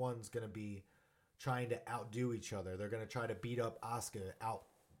 Each one's going to be trying to outdo each other. They're going to try to beat up Asuka,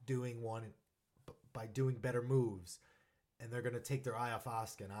 outdoing one by doing better moves. And they're going to take their eye off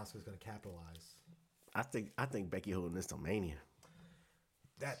Asuka, and Asuka's going to capitalize. I think Becky holding this to Mania.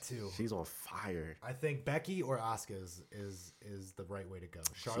 That too. She's on fire. I think Becky or Asuka is the right way to go.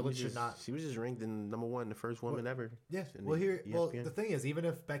 Charlotte should not. She was just ranked in #1, the first woman ever. Yeah. Well, the thing is, even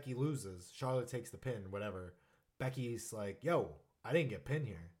if Becky loses, Charlotte takes the pin, whatever. Becky's like, yo, I didn't get pinned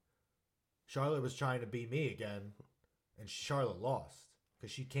here. Charlotte was trying to beat me again, and Charlotte lost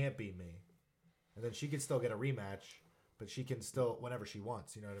because she can't beat me. And then she could still get a rematch, but she can still whenever she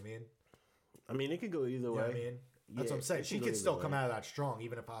wants. You know what I mean? I mean, it could go either way. You know what I mean? That's what I'm saying. She could still come out of that strong,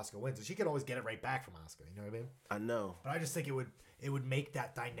 even if Asuka wins. And she can always get it right back from Asuka. You know what I mean? I know. But I just think it would make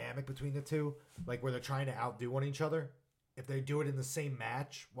that dynamic between the two, like where they're trying to outdo one each other. If they do it in the same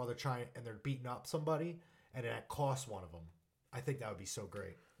match while they're trying and they're beating up somebody, and it costs one of them, I think that would be so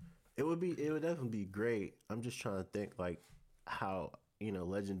great. It would definitely be great. I'm just trying to think like how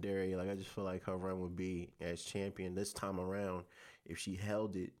legendary. Like I just feel like her run would be as champion this time around if she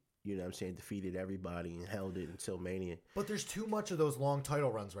held it. You know what I'm saying? Defeated everybody and held it until Mania. But there's too much of those long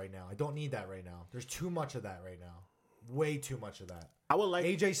title runs right now. I don't need that right now. There's too much of that right now. Way too much of that. I would like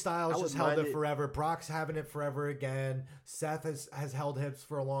AJ Styles just held it forever. Brock's having it forever again. Seth has held hips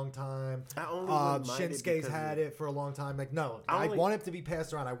for a long time. Shinsuke's had it for a long time. Like, no, I want it to be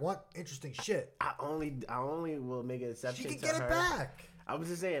passed around. I want interesting shit. I only will make an exception. She can get it back. I was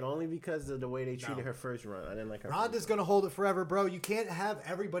just saying, only because of the way they treated her first run. I didn't like her. Ronda's going to hold it forever, bro. You can't have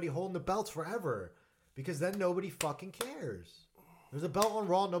everybody holding the belts forever because then nobody fucking cares. There's a belt on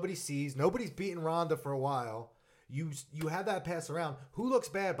Raw nobody sees. Nobody's beating Ronda for a while. You have that pass around. Who looks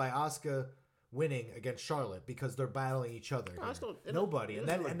bad by Asuka winning against Charlotte because they're battling each other? Nobody.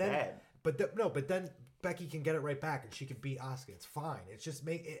 But then Becky can get it right back and she can beat Asuka. It's fine. It's just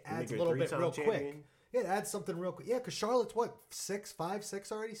it adds a little bit real quick. Yeah, it adds something real quick. Yeah, because Charlotte's what, 6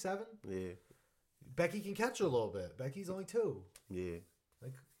 already, 7? Yeah. Becky can catch her a little bit. Becky's only 2. Yeah.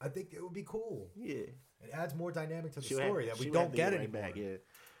 Like, I think it would be cool. Yeah. It adds more dynamic to the story that we don't get anymore. Back, yeah.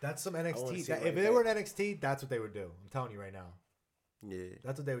 That's some NXT. If they were in NXT, that's what they would do. I'm telling you right now. Yeah.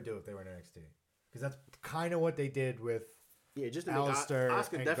 That's what they would do if they were in NXT. Because that's kind of what they did with just to Alistair.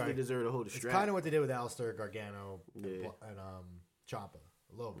 Asuka definitely deserved to hold the strap. It's kind of what they did with Alistair, Gargano, and Ciampa.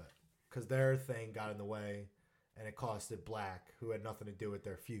 A little bit. Because their thing got in the way, and it costed Black, who had nothing to do with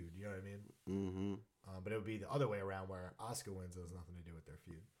their feud. You know what I mean? Mm-hmm. But it would be the other way around, where Asuka wins has nothing to do with their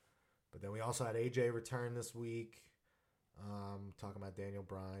feud. But then we also had AJ return this week. Talking about Daniel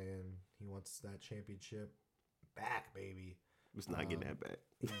Bryan. He wants that championship back, baby. It's not getting that back.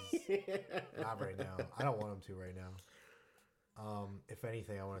 Not right now. I don't want him to right now. If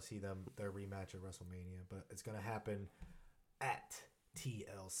anything, I want to see their rematch at WrestleMania, but it's gonna happen at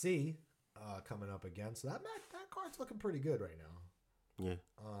TLC coming up again. So that card's looking pretty good right now. Yeah.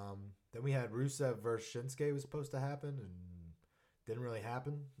 Then we had Rusev versus Shinsuke was supposed to happen and didn't really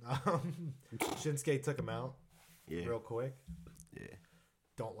happen. Shinsuke took him out real quick. Yeah.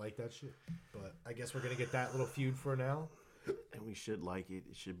 Don't like that shit, but I guess we're gonna get that little feud for now. And we should like it.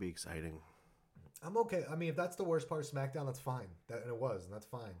 It should be exciting. I'm okay. I mean, if that's the worst part of SmackDown, that's fine. And it was, and that's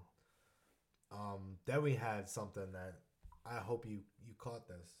fine. Then we had something that I hope you caught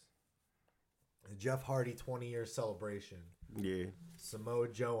this. The Jeff Hardy 20-year celebration. Yeah. Samoa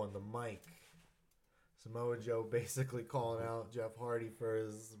Joe on the mic. Samoa Joe basically calling out Jeff Hardy for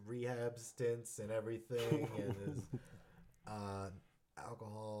his rehab stints and everything, and his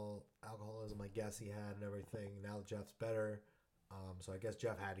alcoholism, I guess he had, and everything. Now Jeff's better. So I guess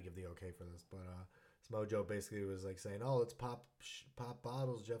Jeff had to give the okay for this, but Samoa Joe basically was like saying, "Oh, let's pop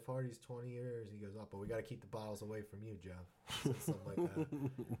bottles. Jeff Hardy's 20 years." He goes, "Oh, but we got to keep the bottles away from you, Jeff." Something like that.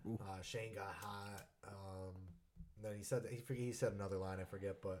 Shane got hot. And then he said another line, I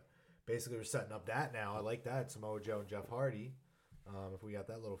forget, but basically we're setting up that now. I like that, Samoa Joe and Jeff Hardy. If we got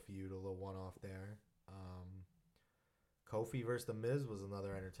that little feud, a little one-off there. Kofi versus The Miz was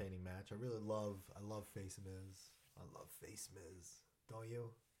another entertaining match. I love Face Miz. I love Face Miz. Don't you?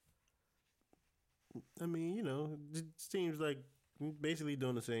 I mean, it seems like basically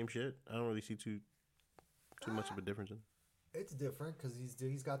doing the same shit. I don't really see too much of a difference in. It's different because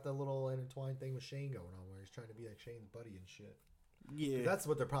he's got the little intertwined thing with Shane going on, where he's trying to be like Shane's buddy and shit. Yeah, that's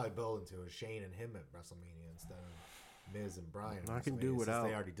what they're probably building to, is Shane and him at WrestleMania instead of Miz and Bryan. I can do without.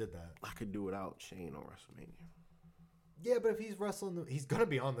 They already did that. I could do without Shane on WrestleMania. Yeah, but if he's wrestling, he's gonna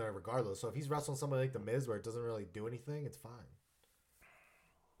be on there regardless. So if he's wrestling somebody like The Miz, where it doesn't really do anything, it's fine.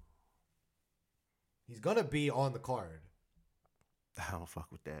 He's gonna be on the card. I don't fuck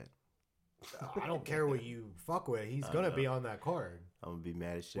with that. I don't care what you fuck with. He's gonna be on that card. I'm gonna be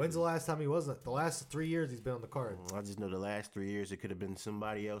mad as shit. When's the last time he wasn't? The last 3 years he's been on the card. I just know the last 3 years it could have been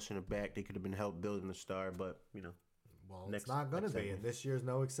somebody else in the back. They could have been help building the star, but well, it's not gonna be, and this year's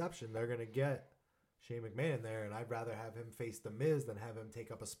no exception. They're gonna get Shane McMahon in there, and I'd rather have him face The Miz than have him take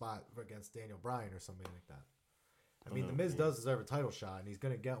up a spot against Daniel Bryan or somebody like that. I mean, The Miz does deserve a title shot, and he's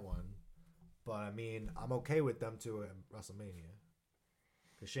gonna get one. But I mean, I'm okay with them two at WrestleMania.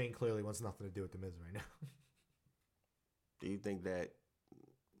 Because Shane clearly wants nothing to do with The Miz right now. Do you think that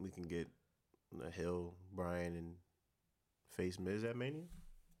we can get Hill, Bryan, and face Miz at Mania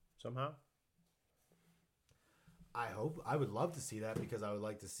somehow? I would love to see that, because I would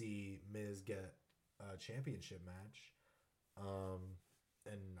like to see Miz get a championship match.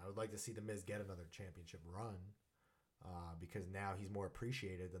 And I would like to see The Miz get another championship run. Because now he's more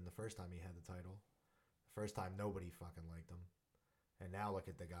appreciated than the first time he had the title. The first time nobody fucking liked him. And now look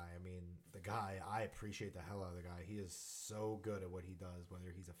at the guy. I mean, the guy, I appreciate the hell out of the guy. He is so good at what he does,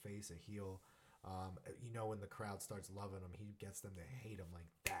 whether he's a face, a heel. When the crowd starts loving him, he gets them to hate him like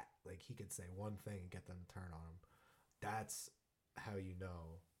that. Like, he could say one thing and get them to turn on him. That's how you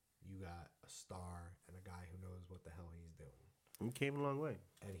know you got a star and a guy who knows what the hell he's doing. He came a long way.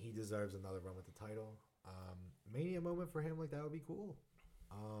 And he deserves another run with the title. Mania moment for him, like, that would be cool.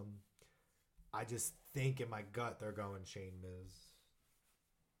 I just think in my gut they're going Shane Miz.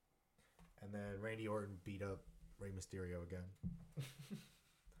 And then Randy Orton beat up Rey Mysterio again.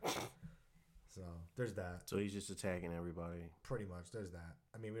 So there's that. So he's just attacking everybody. Pretty much, there's that.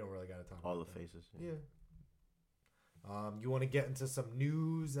 I mean, we don't really got to talk all about the that. faces. Yeah. You want to get into some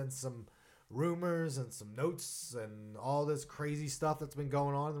news and some rumors and some notes and all this crazy stuff that's been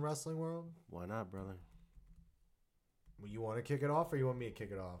going on in the wrestling world? Why not, brother? Well, you want to kick it off, or you want me to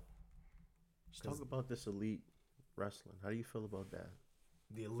kick it off? Let's talk about this elite wrestling. How do you feel about that?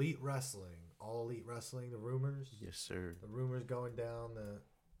 The elite wrestling, all elite wrestling, the rumors. Yes, sir. The rumors going down that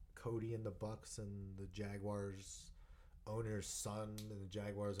Cody and the Bucks and the Jaguars owner's son and the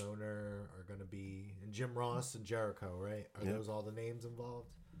Jaguars owner are going to be, and Jim Ross and Jericho, right? Are those all the names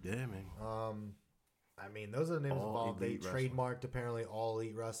involved? Yeah, man. I mean, those are the names all involved. They trademarked apparently All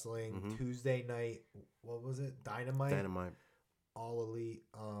Elite Wrestling. Mm-hmm. Tuesday night, what was it? Dynamite. All Elite.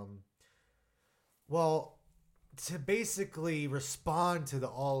 Well, to basically respond to the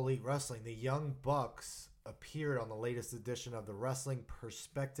All Elite Wrestling, the Young Bucks appeared on the latest edition of the Wrestling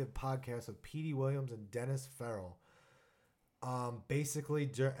Perspective podcast with Petey Williams and Dennis Farrell. Basically,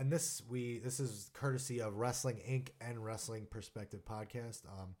 and this is courtesy of Wrestling Inc. and Wrestling Perspective podcast.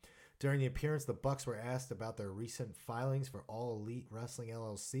 During the appearance, the Bucks were asked about their recent filings for All Elite Wrestling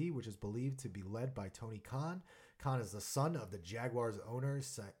LLC, which is believed to be led by Tony Khan. Khan is the son of the Jaguars owner,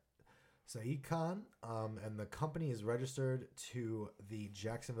 Saeed Khan, and the company is registered to the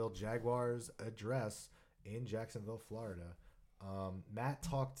Jacksonville Jaguars address in Jacksonville, Florida. Matt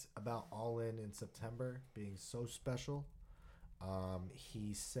talked about All In September being so special.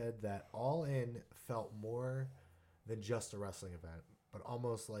 He said that All In felt more than just a wrestling event, but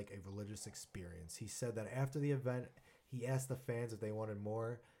almost like a religious experience. He said that after the event, he asked the fans if they wanted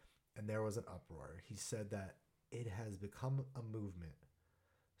more, and there was an uproar. He said that it has become a movement.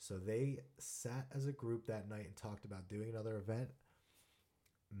 So they sat as a group that night and talked about doing another event.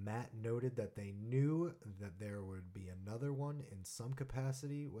 Matt noted that they knew that there would be another one in some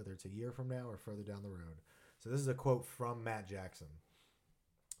capacity, whether it's a year from now or further down the road. So this is a quote from Matt Jackson.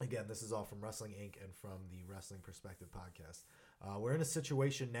 Again, this is all from Wrestling Inc. and from the Wrestling Perspective podcast. We're in a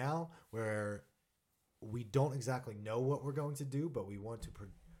situation now where we don't exactly know what we're going to do, but we want to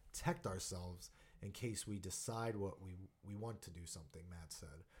protect ourselves in case we decide what we want to do something, Matt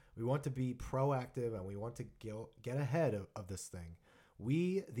said. We want to be proactive and we want to get ahead of this thing.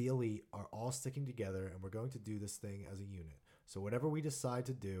 We, the Elite, are all sticking together and we're going to do this thing as a unit. So whatever we decide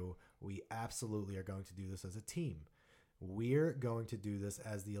to do, we absolutely are going to do this as a team. We're going to do this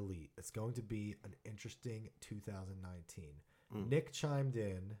as the Elite. It's going to be an interesting 2019. Nick chimed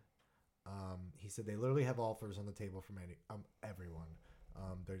in. He said they literally have offers on the table from everyone.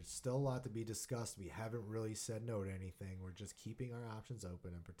 There's still a lot to be discussed. We haven't really said no to anything. We're just keeping our options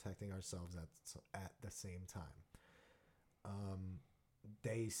open and protecting ourselves at the same time.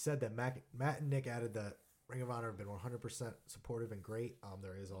 They said that Matt and Nick added that Ring of Honor have been 100% supportive and great.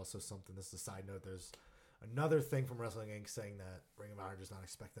 There is also something, this is a side note, there's another thing from Wrestling Inc. saying that Ring of Honor does not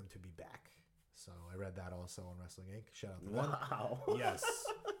expect them to be back. So I read that also on Wrestling Inc. Shout out to them. Wow. Yes.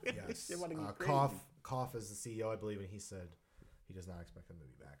 Koff is the CEO, I believe, and he said he does not expect them to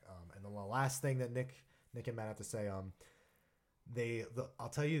be back. And then the last thing that Nick and Matt have to say, I'll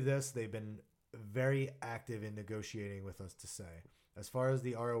tell you this, they've been very active in negotiating with us to say. As far as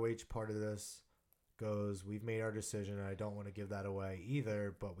the ROH part of this goes, we've made our decision, and I don't want to give that away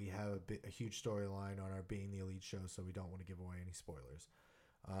either, but we have a huge storyline on our Being the Elite show, so we don't want to give away any spoilers.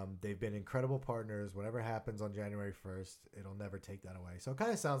 They've been incredible partners. Whatever happens on January 1st, it'll never take that away. So it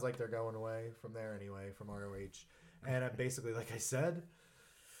kind of sounds like they're going away from there anyway, from ROH. And basically, like I said,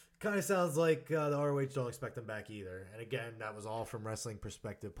 kind of sounds like the ROH don't expect them back either. And again, that was all from Wrestling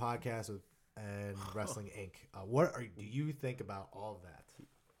Perspective Podcast and Wrestling Inc. Do you think about all of that?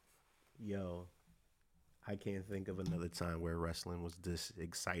 Yo, I can't think of another time where wrestling was this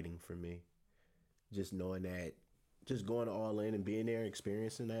exciting for me. Just knowing that, just going all in and being there,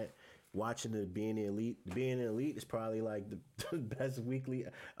 experiencing that, watching the Being the Elite. Being the Elite is probably like the best weekly,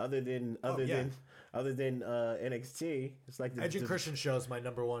 other than NXT. It's like the Edge and Christian show is my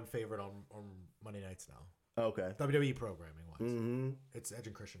number one favorite on Monday nights now. Okay. WWE programming wise, It's Edge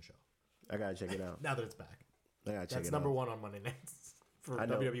and Christian show. I gotta check it out. Now that it's back, I gotta check it out. That's number one on Monday nights for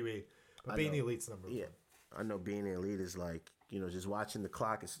WWE. But Being the Elite's number one. I know Being the Elite is like, just watching the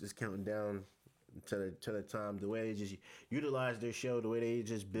clock. It's just counting down to the time. The way they just utilize their show, the way they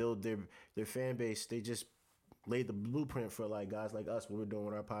just build their fan base, they just laid the blueprint for like guys like us, what we're doing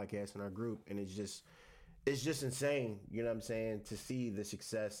with our podcast and our group, and it's just insane. You know what I'm saying? To see the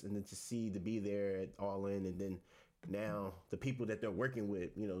success and then to be there at All In, and then now the people that they're working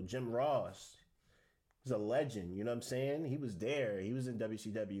with. Jim Ross is a legend. You know what I'm saying? He was there. He was in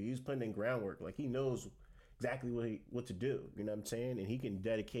WCW. He was putting in groundwork. Like, he knows exactly what to do. You know what I'm saying? And he can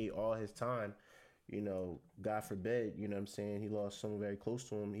dedicate all his time. God forbid, you know what I'm saying, he lost someone very close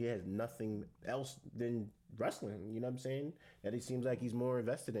to him. He has nothing else than wrestling, you know what I'm saying, that he seems like he's more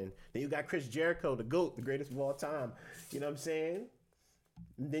invested in. Then you got Chris Jericho, the GOAT, the greatest of all time, you know what I'm saying?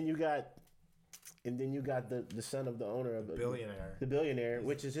 And then you got the son of the owner of the billionaire,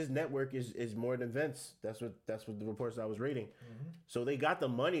 which is his network is more than Vince. That's what the reports I was reading. So they got the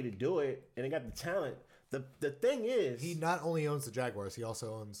money to do it, and they got the talent. The thing is, he not only owns the Jaguars, he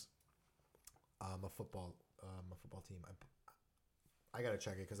also owns a football team. I gotta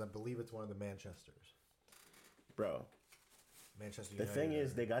check it because I believe it's one of the Manchesters. Bro, Manchester United. The thing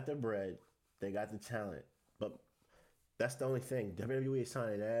is, they got the bread, they got the talent, but that's the only thing. WWE is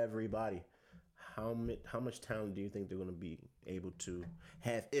signing everybody. How much talent do you think they're going to be able to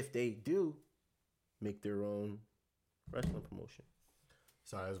have if they do make their own wrestling promotion?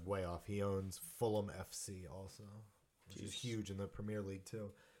 Sorry, I was way off. He owns Fulham FC also, which is huge in the Premier League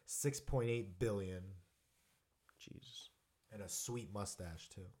too. $6.8 billion. Jesus. And a sweet mustache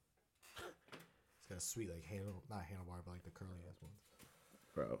too. He's got a sweet, like, not handlebar, but like the curly ass ones.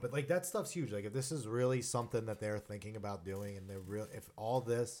 bro. But like that stuff's huge. Like if this is really something that they're thinking about doing, and if all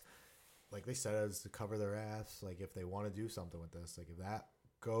this, like they said, is to cover their ass. Like if they want to do something with this, like if that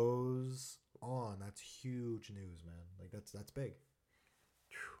goes on, that's huge news, man. Like that's big.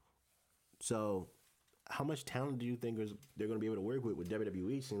 So, how much talent do you think they're going to be able to work with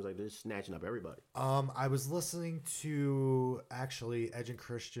WWE? Seems like they're snatching up everybody. I was listening to actually Edge and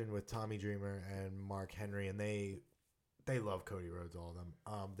Christian with Tommy Dreamer and Mark Henry, and they love Cody Rhodes, all of them.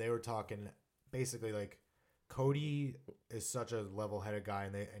 They were talking basically like Cody is such a level-headed guy,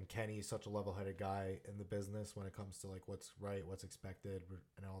 and Kenny is such a level-headed guy in the business when it comes to like what's right, what's expected,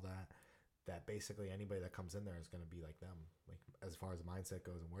 and all that. That basically anybody that comes in there is going to be like them, like as far as mindset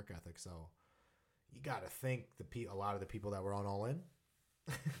goes and work ethic. So you got to think a lot of the people that were on All In,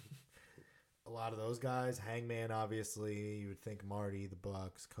 a lot of those guys, Hangman obviously, you would think Marty, the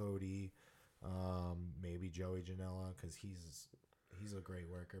Bucks, Cody, maybe Joey Janela because he's a great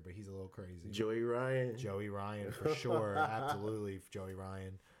worker, but he's a little crazy. Joey Ryan for sure, absolutely, Joey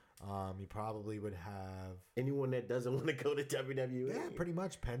Ryan. You probably would have anyone that doesn't want to go to WWE. Yeah, pretty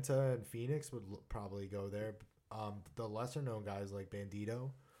much. Penta and Phoenix would probably go there. The lesser known guys like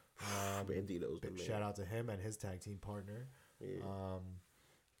Bandito. Bandito's big shout out to him and his tag team partner. Yeah.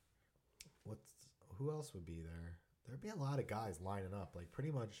 Who else would be there? There'd be a lot of guys lining up. Like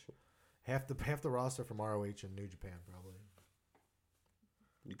pretty much half the roster from ROH and New Japan probably.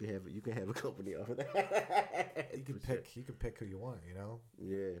 You can have a company off of that. You can pick who you want, you know?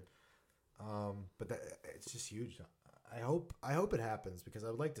 Yeah. But it's just huge. I hope it happens because I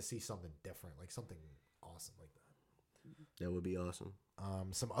would like to see something different, like something awesome like that. That would be awesome.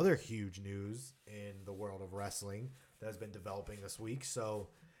 Some other huge news in the world of wrestling that has been developing this week. So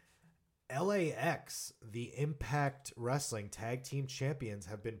LAX, the Impact Wrestling Tag Team Champions,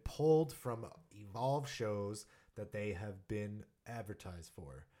 have been pulled from Evolve shows that they have been advertised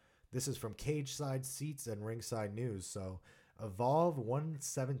for. This is from Cage Side Seats and Ringside News. So Evolve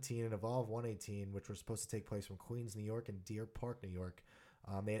 117 and Evolve 118, which were supposed to take place from Queens, New York and Deer Park, New York,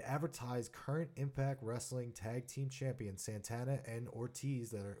 they had advertised current Impact Wrestling Tag Team Champions Santana and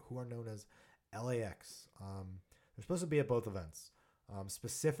Ortiz who are known as LAX. They're supposed to be at both events.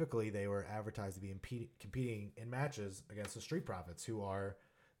 Specifically, they were advertised to be competing in matches against the Street Profits, who are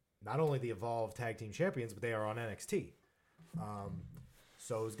not only the Evolve Tag Team Champions, but they are on NXT.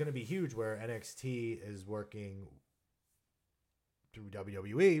 So it's going to be huge where NXT is working through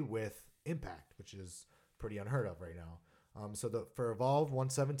WWE with Impact, which is pretty unheard of right now. So for Evolve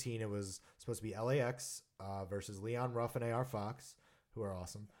 117, it was supposed to be LAX versus Leon Ruff and AR Fox, who are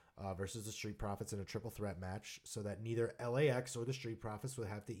awesome, versus the Street Profits in a triple threat match, so that neither LAX or the Street Profits would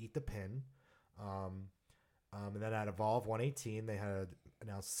have to eat the pin. And then at Evolve 118, they had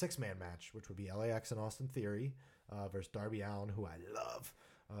announced a 6-man match, which would be LAX and Austin Theory versus Darby Allin, who I love,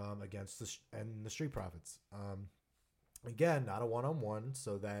 against the Street Profits. Again, not a one-on-one,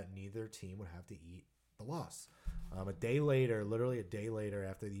 so that neither team would have to eat the loss. Literally a day later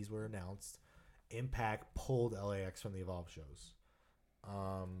after these were announced, Impact pulled LAX from the Evolve shows.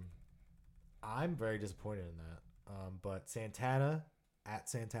 I'm very disappointed in that. But Santana, at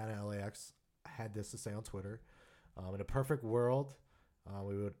Santana LAX, had this to say on Twitter. In a perfect world,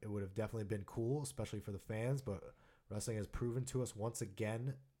 it would have definitely been cool, especially for the fans, but wrestling has proven to us once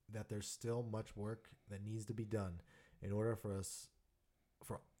again that there's still much work that needs to be done in order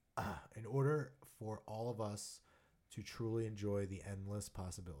for all of us to truly enjoy the endless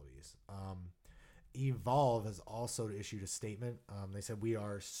possibilities. Evolve has also issued a statement. They said, "We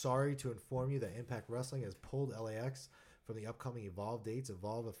are sorry to inform you that Impact Wrestling has pulled LAX from the upcoming Evolve dates.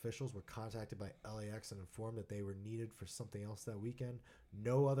 Evolve officials were contacted by LAX and informed that they were needed for something else that weekend.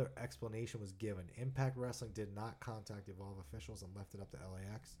 No other explanation was given. Impact Wrestling did not contact Evolve officials and left it up to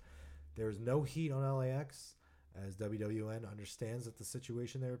LAX. There is no heat on LAX, as WWN understands that the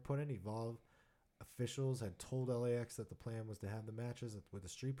situation they were put in. Evolve officials had told LAX that the plan was to have the matches with the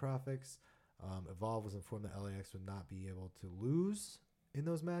Street Profits. Evolve was informed that LAX would not be able to lose in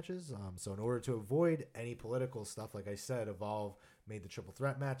those matches. So in order to avoid any political stuff, like I said, Evolve made the triple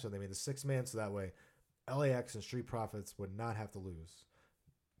threat match, and they made the 6-man, so that way LAX and Street Profits would not have to lose.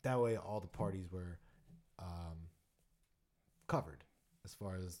 That way all the parties were covered as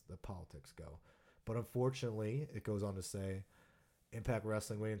far as the politics go. But unfortunately, it goes on to say, Impact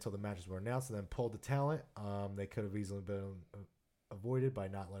Wrestling waited until the matches were announced and then pulled the talent. They could have easily been avoided by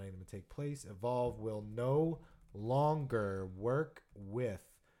not letting them take place. Evolve will no longer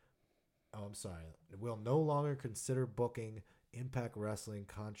will no longer consider booking Impact Wrestling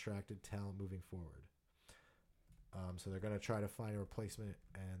contracted talent moving forward. So they're going to try to find a replacement,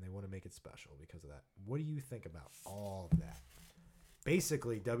 and they want to make it special because of that. What do you think about all of that?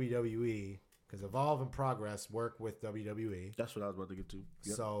 basically WWE, because Evolve and Progress work with WWE. That's what I was about to get to.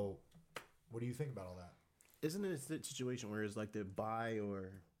 Yep. So, what do you think about all that? Isn't it a situation where it's like they buy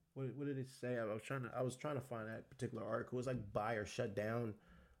or what did it say? I was trying to find that particular article. It's like buy or shut down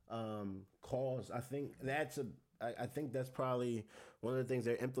calls. I think that's probably one of the things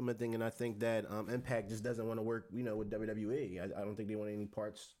they're implementing, and I think that Impact just doesn't want to work, with WWE. I don't think they want any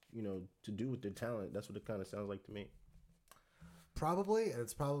parts, to do with their talent. That's what it kind of sounds like to me. Probably, and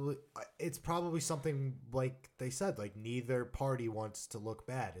it's probably something like they said, like neither party wants to look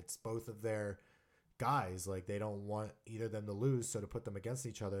bad. It's both of their guys. Like they don't want either of them to lose, so to put them against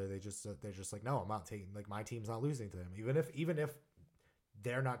each other, they're just like, no, I'm not taking. Like my team's not losing to them, even if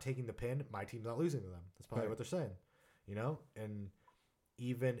they're not taking the pin, my team's not losing to them. That's probably what they're saying, And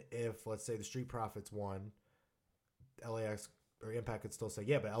even if, let's say, the Street Profits won, LAX or Impact could still say,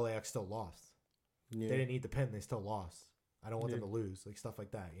 yeah, but LAX still lost. Yeah. They didn't need the pin. They still lost. I don't want them to lose, like stuff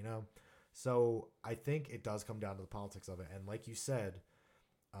like that, So I think it does come down to the politics of it. And like you said,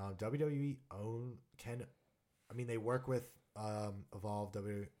 WWE they work with Evolve,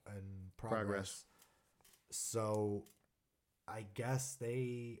 W, and Progress. So I guess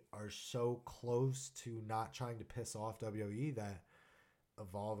they are so close to not trying to piss off WWE that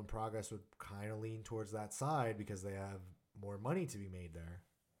Evolve and Progress would kind of lean towards that side because they have more money to be made there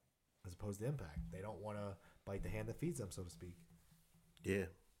as opposed to Impact. They don't want to bite the hand that feeds them, so to speak. Yeah.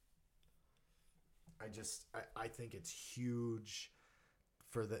 I think it's huge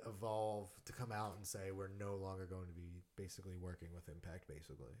for the Evolve to come out and say we're no longer going to be basically working with Impact,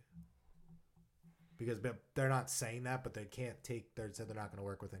 basically. Because they're not saying that, but they said they're not going to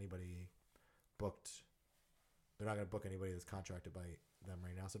work with anybody booked. They're not going to book anybody that's contracted by them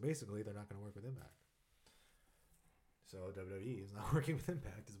right now. So basically, they're not going to work with Impact. So WWE is not working with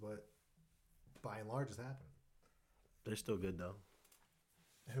Impact is what, by and large, has happened. They're still good, though.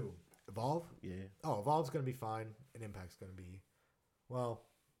 Who? Evolve? Yeah. Oh, Evolve's going to be fine, and Impact's going to be... Well,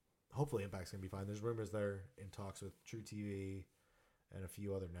 hopefully Impact's going to be fine. There's rumors they're in talks with True TV and a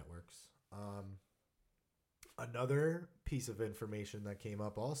few other networks. Another piece of information that came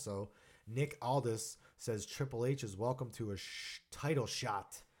up also, Nick Aldis says Triple H is welcome to a title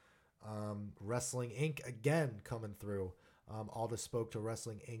shot. Wrestling Inc. again coming through. Aldis spoke to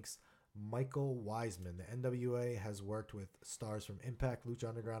Wrestling Inc.'s Michael Wiseman. The NWA has worked with stars from Impact, Lucha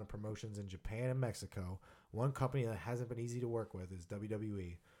Underground, and promotions in Japan and Mexico. One company that hasn't been easy to work with is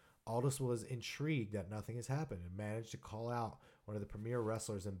WWE. Aldis was intrigued that nothing has happened and managed to call out one of the premier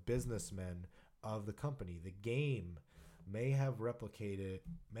wrestlers and businessmen of the company. The game may have a replica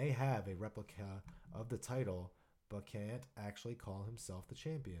of the title, but can't actually call himself the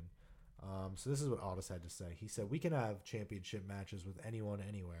champion. So this is what Aldis had to say. He said, "We can have championship matches with anyone,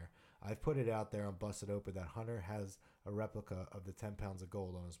 anywhere. I've put it out there on Busted Open that Hunter has a replica of the 10 pounds of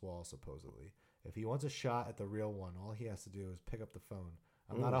gold on his wall, supposedly. If he wants a shot at the real one, all he has to do is pick up the phone.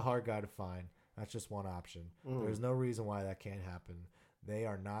 I'm not a hard guy to find. That's just one option. There's no reason why that can't happen. They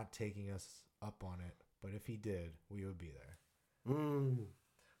are not taking us up on it, but if he did, we would be there."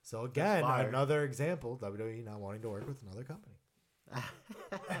 So again, another example, WWE not wanting to work with another company.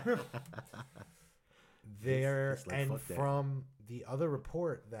 From the other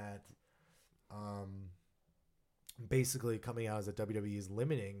report that basically coming out is that WWE is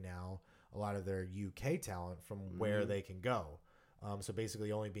limiting now a lot of their UK talent from where they can go. So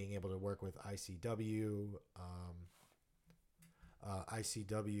basically only being able to work with ICW,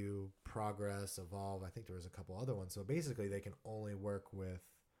 Progress, Evolve. I think there was a couple other ones. So basically they can only work with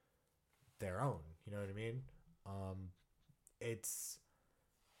their own. You know what I mean? It's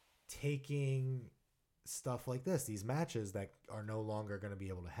taking stuff like this, these matches that are no longer going to be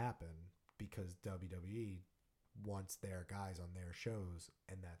able to happen because WWE wants their guys on their shows,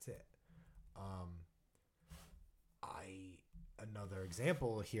 and that's it. Another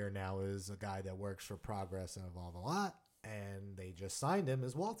example here now is a guy that works for Progress and Evolve a lot, and they just signed him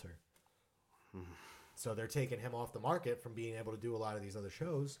as Walter. So they're taking him off the market from being able to do a lot of these other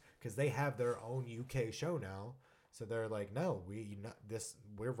shows because they have their own UK show now. So they're like, no,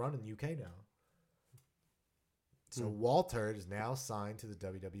 we're running UK now. So Walter is now signed to the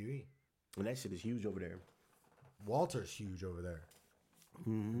WWE. And that shit is huge over there. Walter's huge over there.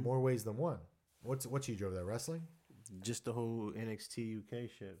 More ways than one. What's huge over there? Wrestling? Just the whole NXT UK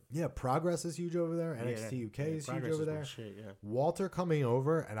shit. Yeah, Progress is huge over there. NXT UK is huge over there. Shit, yeah. Walter coming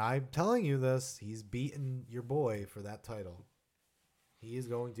over, and I'm telling you this, he's beating your boy for that title. He is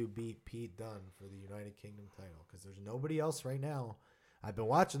going to beat Pete Dunne for the United Kingdom title because there's nobody else right now. I've been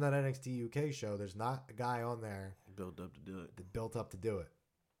watching that NXT UK show. There's not a guy on there built up to do it.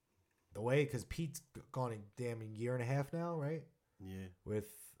 The way, because Pete's gone a damn year and a half now, right? Yeah.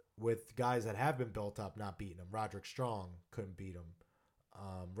 With guys that have been built up not beating him. Roderick Strong couldn't beat him.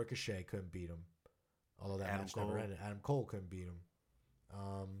 Ricochet couldn't beat him. Although that match never ended. Adam Cole couldn't beat him.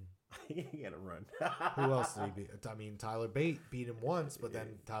 He got to run. Who else did he beat? I mean, Tyler Bate beat him once, but then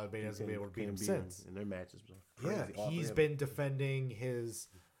Tyler Bate hasn't been able to beat him since. In their matches. Yeah, he's been defending his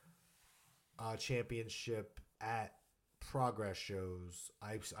championship at Progress shows.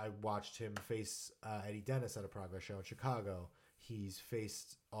 I watched him face Eddie Dennis at a Progress show in Chicago. He's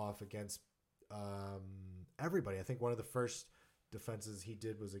faced off against everybody. I think one of the first defenses he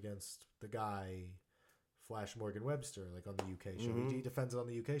did was against the guy Flash Morgan Webster, like on the UK show. Mm-hmm. He defends it on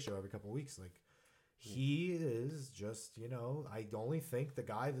the UK show every couple of weeks. Like he is just, I only think the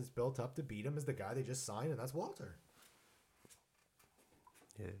guy that's built up to beat him is the guy they just signed, and that's Walter.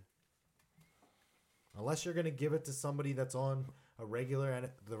 Yeah. Unless you're gonna give it to somebody that's on the regular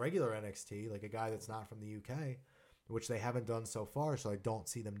NXT, like a guy that's not from the UK, which they haven't done so far. So I don't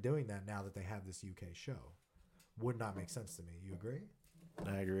see them doing that now that they have this UK show. Would not make sense to me. You agree?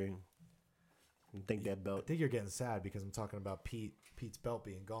 I agree. I think that belt. I think you're getting sad because I'm talking about Pete's belt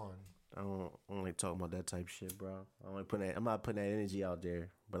being gone. I don't only talk about that type of shit, bro. I'm not putting that energy out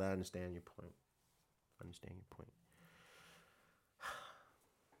there, but I understand your point.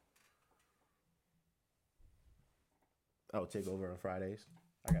 Oh, take over on Fridays.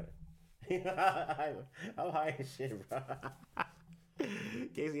 I got it. I'm high as shit, bro.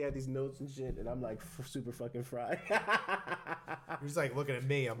 Casey had these notes and shit, and I'm like super fucking fried. He's like looking at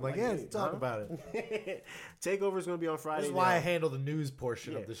me. I'm like, yeah, let's talk about it. Takeover's gonna be on Friday. This is why I handle the news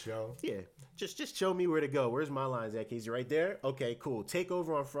portion of the show. Yeah, just show me where to go. Where's my lines at, Casey? Right there. Okay, cool.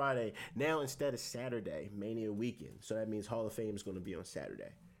 Takeover on Friday. Now instead of Saturday, Mania weekend. So that means Hall of Fame is gonna be on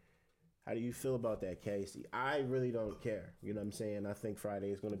Saturday. How do you feel about that, Casey? I really don't care. You know what I'm saying? I think Friday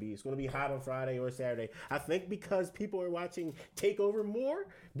is going to be hot on Friday or Saturday. I think because people are watching TakeOver more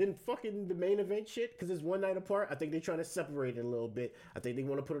than fucking the main event shit because it's one night apart. I think they're trying to separate it a little bit. I think they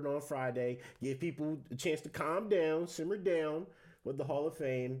want to put it on Friday, give people a chance to calm down, simmer down with the Hall of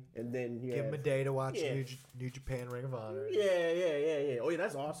Fame, and then give them a day to watch New Japan Ring of Honor. Yeah. Oh, yeah,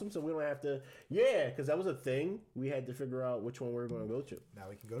 that's awesome. So we don't have to, because that was a thing. We had to figure out which one we were going to go to. Now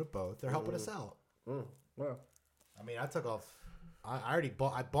we can go to both. They're helping us out. Well, I mean, I took off.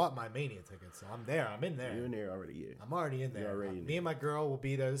 I bought my Mania tickets, so I'm there. I'm in there. You're in there already, yeah. I'm already in there. Me and my girl will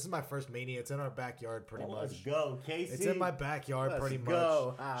be there. This is my first Mania. It's in our backyard pretty much. Let's go, Casey. It's in my backyard pretty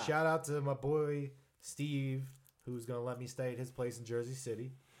much. Shout out to my boy, Steve, who's going to let me stay at his place in Jersey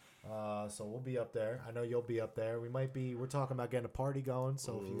City. So we'll be up there. I know you'll be up there. We're talking about getting a party going.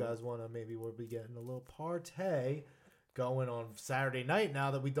 So if you guys want to, maybe we'll be getting a little party going on Saturday night now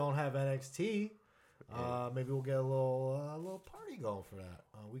that we don't have NXT. Maybe we'll get a little party going for that.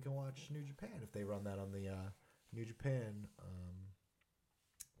 We can watch New Japan if they run that on the New Japan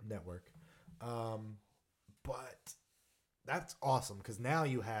network. But that's awesome because now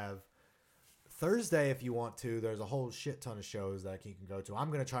you have Thursday, if you want to, there's a whole shit ton of shows that you can go to.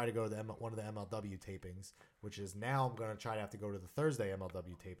 I'm going to try to go to one of the MLW tapings, which is now I'm going to try to have to go to the Thursday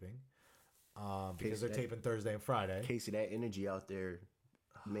MLW taping because they're taping Thursday and Friday. Casey, that energy out there,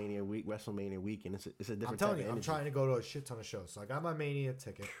 Mania week, WrestleMania weekend, it's a different I'm telling type you, of I'm trying to go to a shit ton of shows. So I got my Mania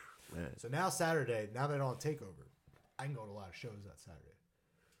ticket. Man. So now Saturday, now they don't take over, I can go to a lot of shows that Saturday.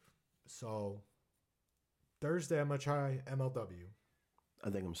 So Thursday, I'm going to try MLW. I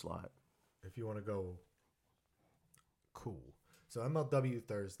think I'm slot. If you want to go, cool. So MLW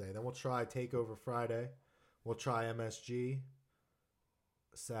Thursday. Then we'll try TakeOver Friday. We'll try MSG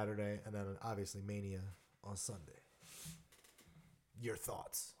Saturday. And then obviously Mania on Sunday. Your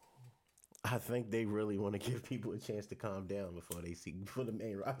thoughts? I think they really want to give people a chance to calm down before the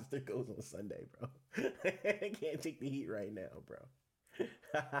main roster goes on Sunday, bro. I can't take the heat right now, bro.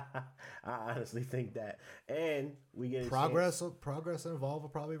 I honestly think that, and we get Progress and Evolve will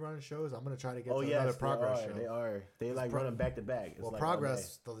probably run shows. I'm gonna try to get another Progress show. They like running back to back. Well, like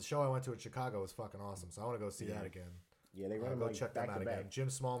Progress, the show I went to in Chicago was fucking awesome, so I want to go see that again. Yeah, they run go like check back them out to again. back. Jim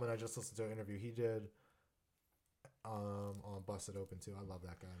Smallman, I just listened to an interview he did on Busted Open too. I love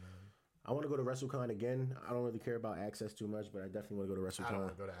that guy, man. I want to go to WrestleCon again. I don't really care about Access too much, but I definitely want to go to WrestleCon. I don't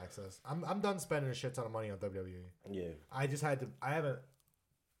want to go to Access. I'm done spending a shit ton of money on WWE. Yeah, I haven't.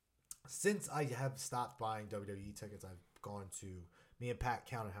 Since I have stopped buying WWE tickets, I've gone to. Me and Pat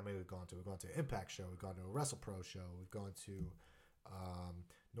counted how many we've gone to. We've gone to an Impact show. We've gone to a WrestlePro show. We've gone to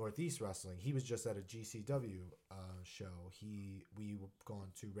Northeast Wrestling. He was just at a GCW show. We've gone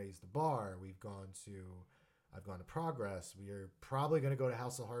to Raise the Bar. I've gone to Progress. We are probably going to go to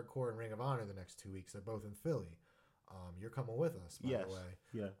House of Hardcore and Ring of Honor the next 2 weeks. They're both in Philly. You're coming with us, by the way.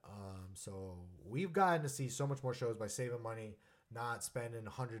 Yeah. So we've gotten to see so much more shows by saving money. not spending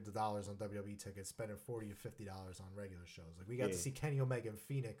hundreds of dollars on WWE tickets, spending $40 to $50 on regular shows. Like we got to see Kenny Omega and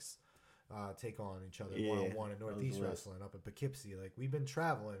Phoenix take on each other one-on-one in Northeast Wrestling up in Poughkeepsie. Like we've been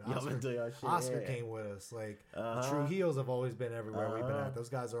traveling. Oscar came with us. Like the True Heels have always been everywhere we've been at. Those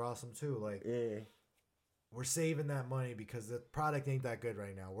guys are awesome too. Like we're saving that money because the product ain't that good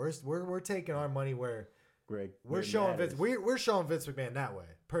right now. We're taking our money where we're showing Vince. We're showing Vince McMahon that way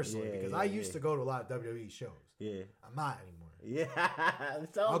personally because I used to go to a lot of WWE shows. Yeah, I'm not anymore. Yeah,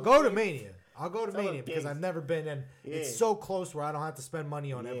 I'll go to Mania. I'll go to Mania because I've never been in. It's so close where I don't have to spend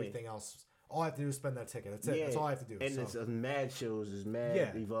money on everything else. All I have to do is spend that ticket. That's it. That's all I have to do. And it's mad shows. It's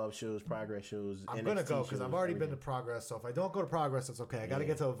mad Evolve shows, Progress shows. I'm going to go because I've already been to Progress. So if I don't go to Progress, it's okay. I got to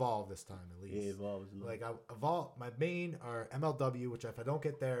get to Evolve this time at least. Yeah, Evolve is like Evolve. My main are MLW, which if I don't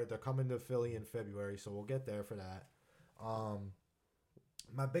get there, they're coming to Philly in February. So we'll get there for that.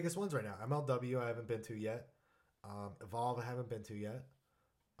 My biggest ones right now, MLW I haven't been to yet. Evolve I haven't been to yet.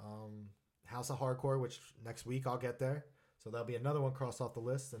 House of Hardcore, which next week I'll get there. So that'll be another one crossed off the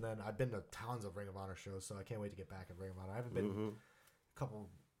list. And then I've been to tons of Ring of Honor shows, so I can't wait to get back at Ring of Honor. I haven't been a couple.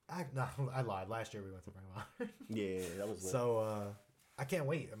 I lied. Last year we went to Ring of Honor. Yeah, that was lit. So I can't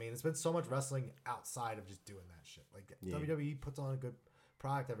wait. I mean, it's been so much wrestling outside of just doing that shit. Like WWE puts on a good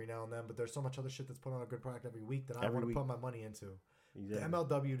product every now and then, but there's so much other shit that's put on a good product every week that I want to put my money into. Exactly. The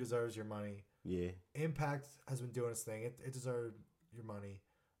MLW deserves your money. Yeah. Impact has been doing its thing. It deserved your money.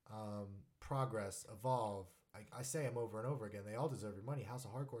 Progress, Evolve. I say them over and over again. They all deserve your money. House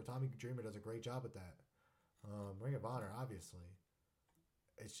of Hardcore, Tommy Dreamer does a great job at that. Ring of Honor, obviously.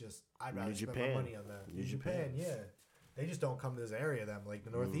 It's just I'd rather spend my money on that. New Japan, yeah. They just don't come to this area like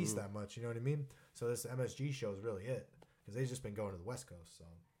the Northeast that much. You know what I mean? So this MSG show is really it because they've just been going to the West Coast. So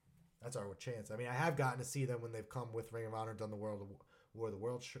that's our chance. I mean, I have gotten to see them when they've come with Ring of Honor, done the War of the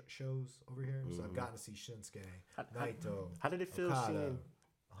World shows over here. So I've gotten to see Shinsuke, Naito. How did it feel Okada.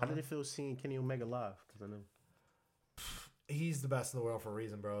 How did it feel seeing Kenny Omega live? Because I know he's the best in the world for a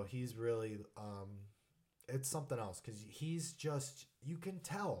reason, bro. He's really it's something else because he's just you can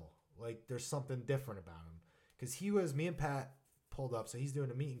tell like there's something different about him because me and Pat pulled up, so he's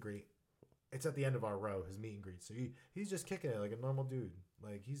doing a meet and greet. It's at the end of our row, his meet and greet. So he's just kicking it like a normal dude.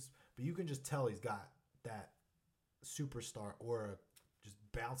 Like but you can just tell he's got that superstar aura just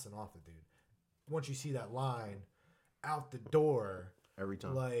bouncing off the dude. Once you see that line out the door every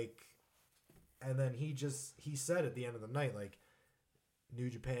time, like, and then he said at the end of the night, like, New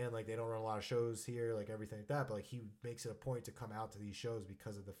Japan, like, they don't run a lot of shows here, like, everything like that, but, like, he makes it a point to come out to these shows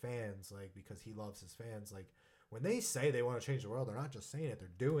because of the fans, like, because he loves his fans. Like, when they say they want to change the world, they're not just saying it, they're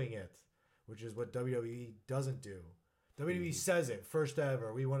doing it, which is what WWE doesn't do. WWE says it, first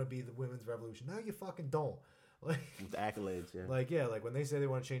ever, we want to be the women's revolution. No, you fucking don't. Like, with the accolades, yeah. Like, when they say they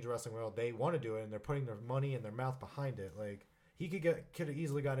want to change the wrestling world, they want to do it, and they're putting their money and their mouth behind it. Like, he could have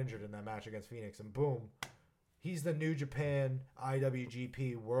easily got injured in that match against Phoenix, and boom, he's the New Japan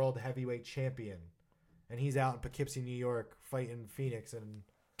IWGP World Heavyweight Champion, and he's out in Poughkeepsie, New York, fighting Phoenix and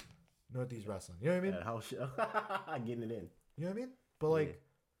Northeast Wrestling. You know what I mean? That house show, getting it in. You know what I mean? But like,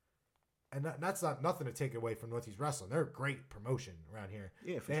 and that's not nothing to take away from Northeast Wrestling. They're a great promotion around here.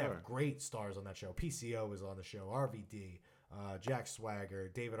 Yeah, for they sure. have great stars on that show. PCO was on the show. RVD, Jack Swagger,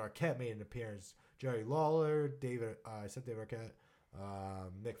 David Arquette made an appearance. Jerry Lawler, I said David Arquette,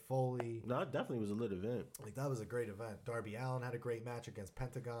 Mick Foley. No, it definitely was a lit event. Like, that was a great event. Darby Allin had a great match against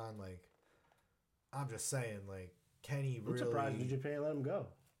Pentagon. Like, I'm just saying, like, Kenny really... I'm surprised New Japan let him go.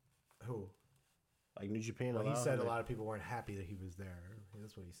 Who? Like, New Japan he said a lot of people weren't happy that he was there.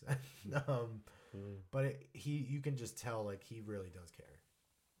 That's what he said. But you can just tell, like, he really does care.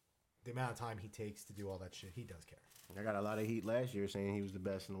 The amount of time he takes to do all that shit, he does care. I got a lot of heat last year saying he was the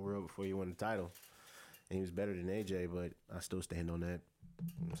best in the world before he won the title. And he was better than AJ, but I still stand on that.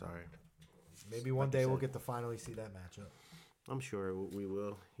 I'm sorry. Maybe one day we'll get to finally see that matchup. I'm sure we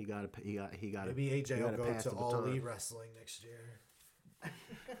will. He got. Maybe AJ will go to All Elite Wrestling next year.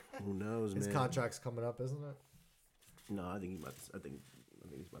 Who knows, His man? His contract's coming up, isn't it? No, I think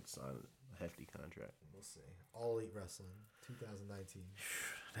he's about to sign a hefty contract. We'll see. All Elite Wrestling, 2019.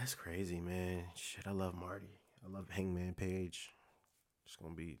 That's crazy, man. Shit, I love Marty. I love Hangman Page. It's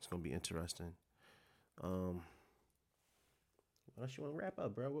gonna be interesting. What else you want to wrap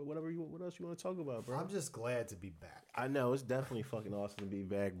up, bro? What else you want to talk about, bro? I'm just glad to be back. I know, it's definitely fucking awesome to be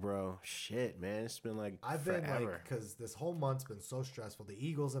back, bro. Shit, man, it's been like forever. Because this whole month's been so stressful. The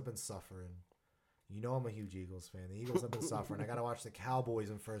Eagles have been suffering. You know I'm a huge Eagles fan. The Eagles have been suffering. I got to watch the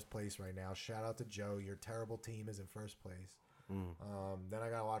Cowboys in first place right now. Shout out to Joe. Your terrible team is in first place. Then I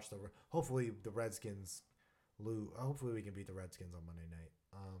got to watch hopefully the Redskins lose. Hopefully we can beat the Redskins on Monday night.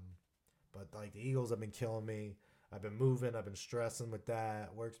 But like the Eagles have been killing me. I've been moving. I've been stressing with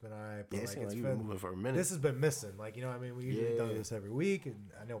that. Work's been alright. But Yeah, it like seemed it's like you been been moving for a minute. This has been missing. Like, you know what I mean? We usually do Yeah. this every week, and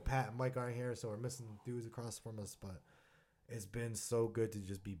I know Pat and Mike aren't here, so we're missing dudes across from us. But it's been so good to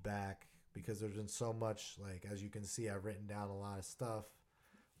just be back because there's been so much. Like, as you can see, I've written down a lot of stuff.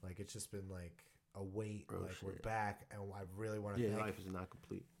 Like, it's just been like a weight. Real like, shit. we're back, and I really want to Yeah, thank life is not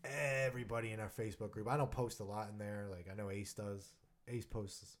complete. everybody in our Facebook group. I don't post a lot in there. Like, I know Ace does. Ace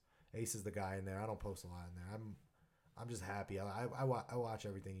posts. Ace is the guy in there. I don't post a lot in there. I'm just happy. I watch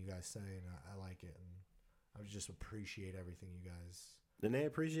everything you guys say, and I like it, and I just appreciate everything you guys. And they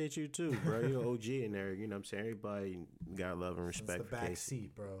appreciate you too, bro. You're OG in there. You know what I'm saying? Everybody got love and Since respect the for back Casey.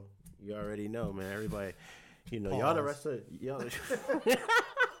 seat, bro. You already know, man. Everybody, you know, y'all the Pause. wrestler,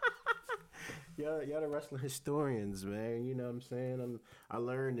 y'all the wrestling historians, man. You know what I'm saying? I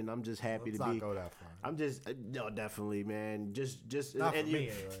learned, and I'm just happy Let's to not be. go that far. I'm just no, definitely, man. Just Not and for you, me,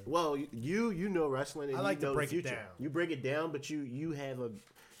 anyway. Well, you know wrestling. And I like you to know the break it future. down. You break it down, but you have a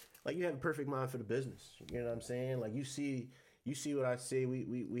perfect mind for the business. You know what I'm saying? Like you see what I see.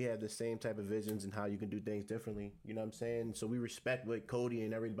 We have the same type of visions and how you can do things differently. You know what I'm saying? So we respect what Cody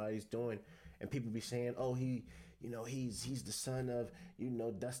and everybody's doing, and people be saying, "Oh, he's the son of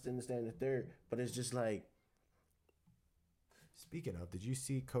Dustin this, that, and the third." But it's just like. Speaking of, did you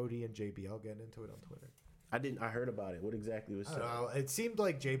see Cody and JBL getting into it on Twitter? I didn't. I heard about it. What exactly was I said? don't know. It seemed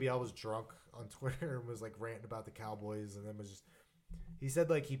like JBL was drunk on Twitter and was like ranting about the Cowboys, and then was just. He said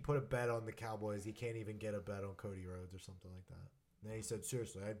like he put a bet on the Cowboys. He can't even get a bet on Cody Rhodes or something like that. And then he said,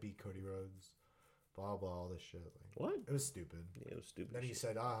 "Seriously, I'd beat Cody Rhodes." Blah blah, all this shit. Like, What? It was stupid. Yeah, it was stupid. Then he shit.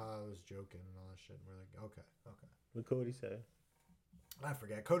 said, I was joking and all that shit. And we're like, okay. What Cody said? I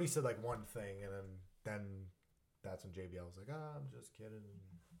forget. Cody said like one thing, and then that's when JBL was like, I'm just kidding.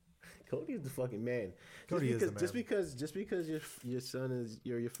 Cody is the fucking man. Cody is the man. Just because your son is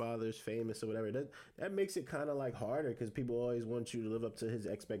your father is famous or whatever, that makes it kind of like harder because people always want you to live up to his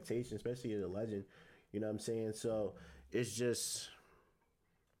expectations, especially as a legend. You know what I'm saying? So it's just.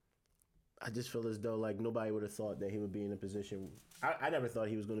 I just feel as though like nobody would have thought that he would be in a position. I never thought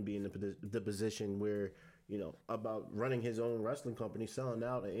he was going to be in the position where about running his own wrestling company, selling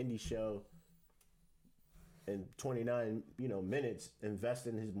out an indie show in 29 minutes,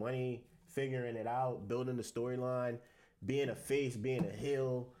 investing his money, figuring it out, building the storyline, being a face, being a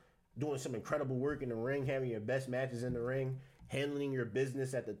heel, doing some incredible work in the ring, having your best matches in the ring, handling your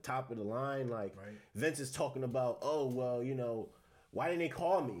business at the top of the line. Like Right. Vince is talking about, oh well, why didn't they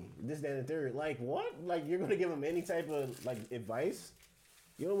call me? This, that, and the third. Like, what? Like, you're going to give him any type of, like, advice?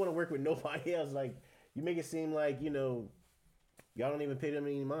 You don't want to work with nobody else. Like, you make it seem like, y'all don't even pay them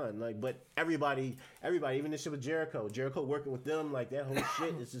any mind. Like, but everybody, even this shit with Jericho working with them, like, that whole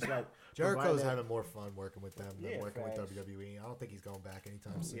shit is just like... Jericho's having more fun working with them than Yeah, working facts. with WWE. I don't think he's going back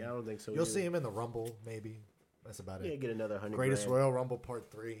anytime soon. Yeah, I don't think so. You'll either. see him in the Rumble, maybe. That's about Yeah, it. get another 100 Greatest grand. Royal Rumble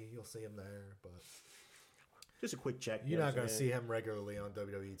Part 3. You'll see him there, but Just a quick check. you're know not what going I'm to saying? see him regularly on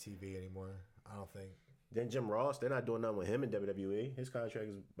WWE TV anymore. I don't think. Then Jim Ross, they're not doing nothing with him in WWE. His contract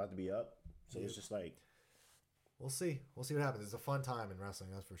is about to be up. So it's just like... We'll see. We'll see what happens. It's a fun time in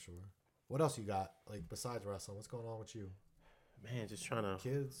wrestling, that's for sure. What else you got? Like, besides wrestling, what's going on with you? Man, just trying to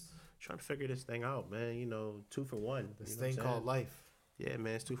Kids? figure this thing out, man. 2 for 1. This you know thing what I'm called saying? life. Yeah,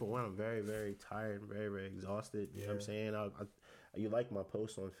 man, it's 2 for 1. I'm very, very tired, very, very exhausted. You know what I'm Yeah. saying? You like my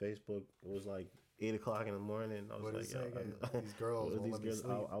post on Facebook? It was like 8 o'clock in the morning. I was What did like, it say yo, again? These girls won't let me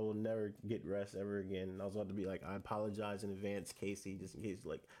sleep. I will never get rest ever again. And I was about to be like, I apologize in advance, Casey, just in case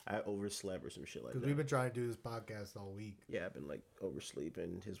like I overslept or some shit like Because that. we've been trying to do this podcast all week. Yeah, I've been like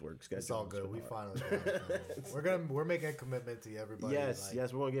oversleeping. His work schedule. It's all has good. been We hard. finally got it. We're making a commitment to everybody. Yes, like,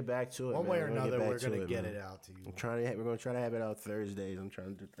 yes, we're gonna get back to it. One man. way or We're gonna get another, back we're to gonna it, get man. it out to you. We're gonna try to have it out Thursdays. I'm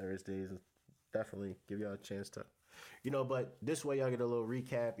trying to do Thursdays. Definitely give y'all a chance to, but this way y'all get a little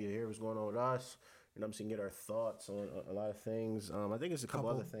recap. You hear what's going on with us. I'm saying, get our thoughts on a lot of things. I think there's a couple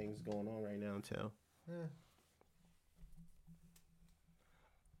other things going on right now too. Yeah.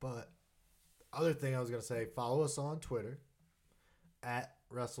 But other thing I was gonna say, follow us on Twitter at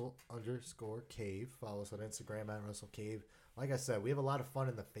 @Wrestle_Cave. Follow us on Instagram at WrestleCave. Like I said, we have a lot of fun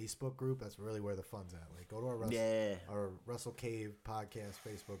in the Facebook group. That's really where the fun's at. Like, go to our Wrestle Cave podcast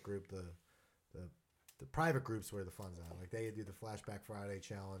Facebook group. The private groups where the fun's at. Like, they do the Flashback Friday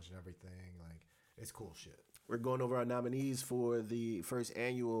challenge and everything. Like, it's cool shit. We're going over our nominees for the first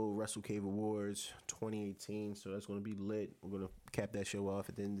annual Wrestle Cave Awards 2018. So that's going to be lit. We're going to cap that show off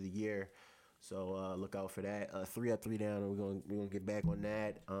at the end of the year. So look out for that. 3 Up, 3 Down. We're gonna get back on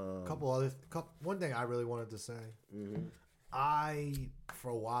that. One thing I really wanted to say. Mm-hmm. I, for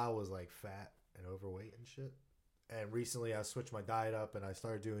a while, was like fat and overweight and shit. And recently I switched my diet up and I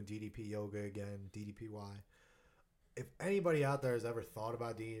started doing DDP yoga again, DDPY. if anybody out there has ever thought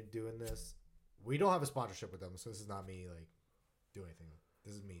about doing this, we don't have a sponsorship with them, so this is not me like doing anything.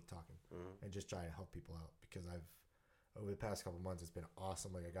 This is me talking and just trying to help people out because over the past couple months, it's been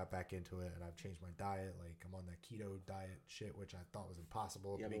awesome. Like I got back into it and I've changed my diet. Like I'm on that keto diet shit, which I thought was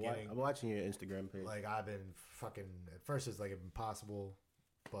impossible at the beginning. I'm watching your Instagram page. Like I've been fucking, at first it's like impossible,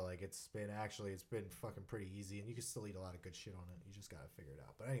 but like it's been fucking pretty easy and you can still eat a lot of good shit on it. You just got to figure it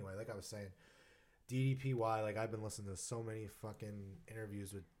out. But anyway, like I was saying, DDPY, like I've been listening to so many fucking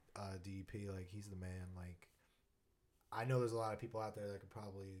interviews with DDP. Like he's the man. Like I know there's a lot of people out there that could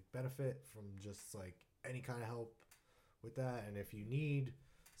probably benefit from just like any kind of help with that. And if you need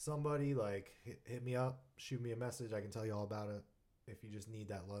somebody, like hit me up, shoot me a message. I can tell you all about it. If you just need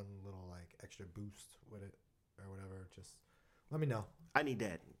that little like extra boost with it or whatever, just let me know. I need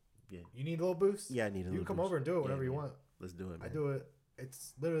that. Yeah. You need a little boost? Yeah, I need a little boost. You can come over and do it whenever you want. Let's do it, man. I do it.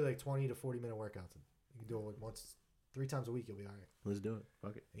 It's literally like 20 to 40 minute workouts. You can do it once, 3 times a week. You'll be all right. Let's do it.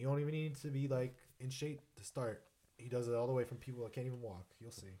 Fuck it. You don't even need to be like in shape to start. He does it all the way from people that can't even walk.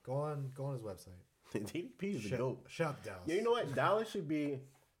 You'll see. Go on his website. DDP is the GOAT. Shout out Dallas. Yeah, you know what? Dallas should be.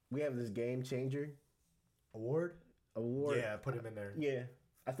 We have this game changer award. Yeah, put him in there. Yeah,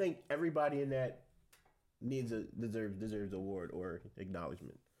 I think everybody in that deserves award or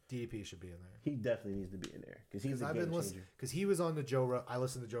acknowledgement. DDP should be in there. He definitely needs to be in there because he's a game changer. Because he was on the I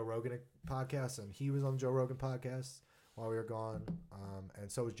listened to Joe Rogan podcast, and he was on the Joe Rogan podcast while we were gone.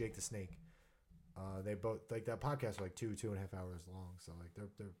 And so was Jake the Snake. They both like that podcast are like 2.5 hours long. So like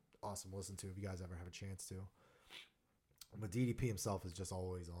they're awesome to listen to if you guys ever have a chance to. But DDP himself is just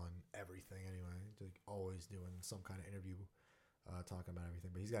always on everything anyway. Like always doing some kind of interview, talking about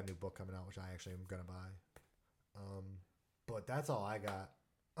everything. But he's got a new book coming out, which I actually am gonna buy. But that's all I got.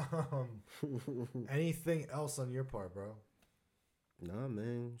 Anything else on your part, bro? Nah,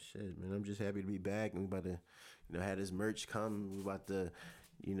 man. Shit, man. I'm just happy to be back. We about to, have this merch come. We about to,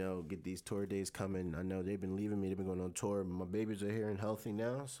 get these tour days coming. I know they've been leaving me. They've been going on tour. My babies are here and healthy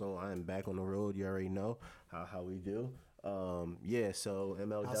now, so I am back on the road. You already know how we do. So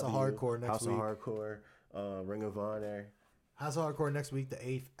MLW. House of Hardcore next week. House of Hardcore. Ring of Honor. House of Hardcore next week, the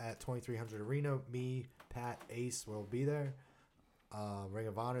 8th at 2300 Arena. Me, Pat, Ace will be there. Ring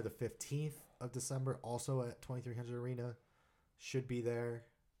of Honor, the 15th of December, also at 2300 Arena. Should be there.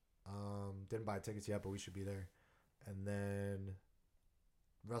 Didn't buy tickets yet, but we should be there. And then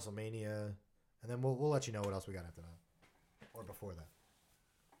WrestleMania. And then we'll let you know what else we got after that. Or before that.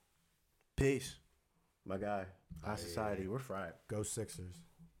 Peace. My guy. High Society. We're fried. Go Sixers.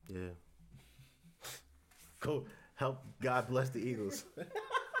 Yeah. Go help God bless the Eagles.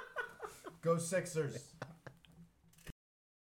 Go Sixers.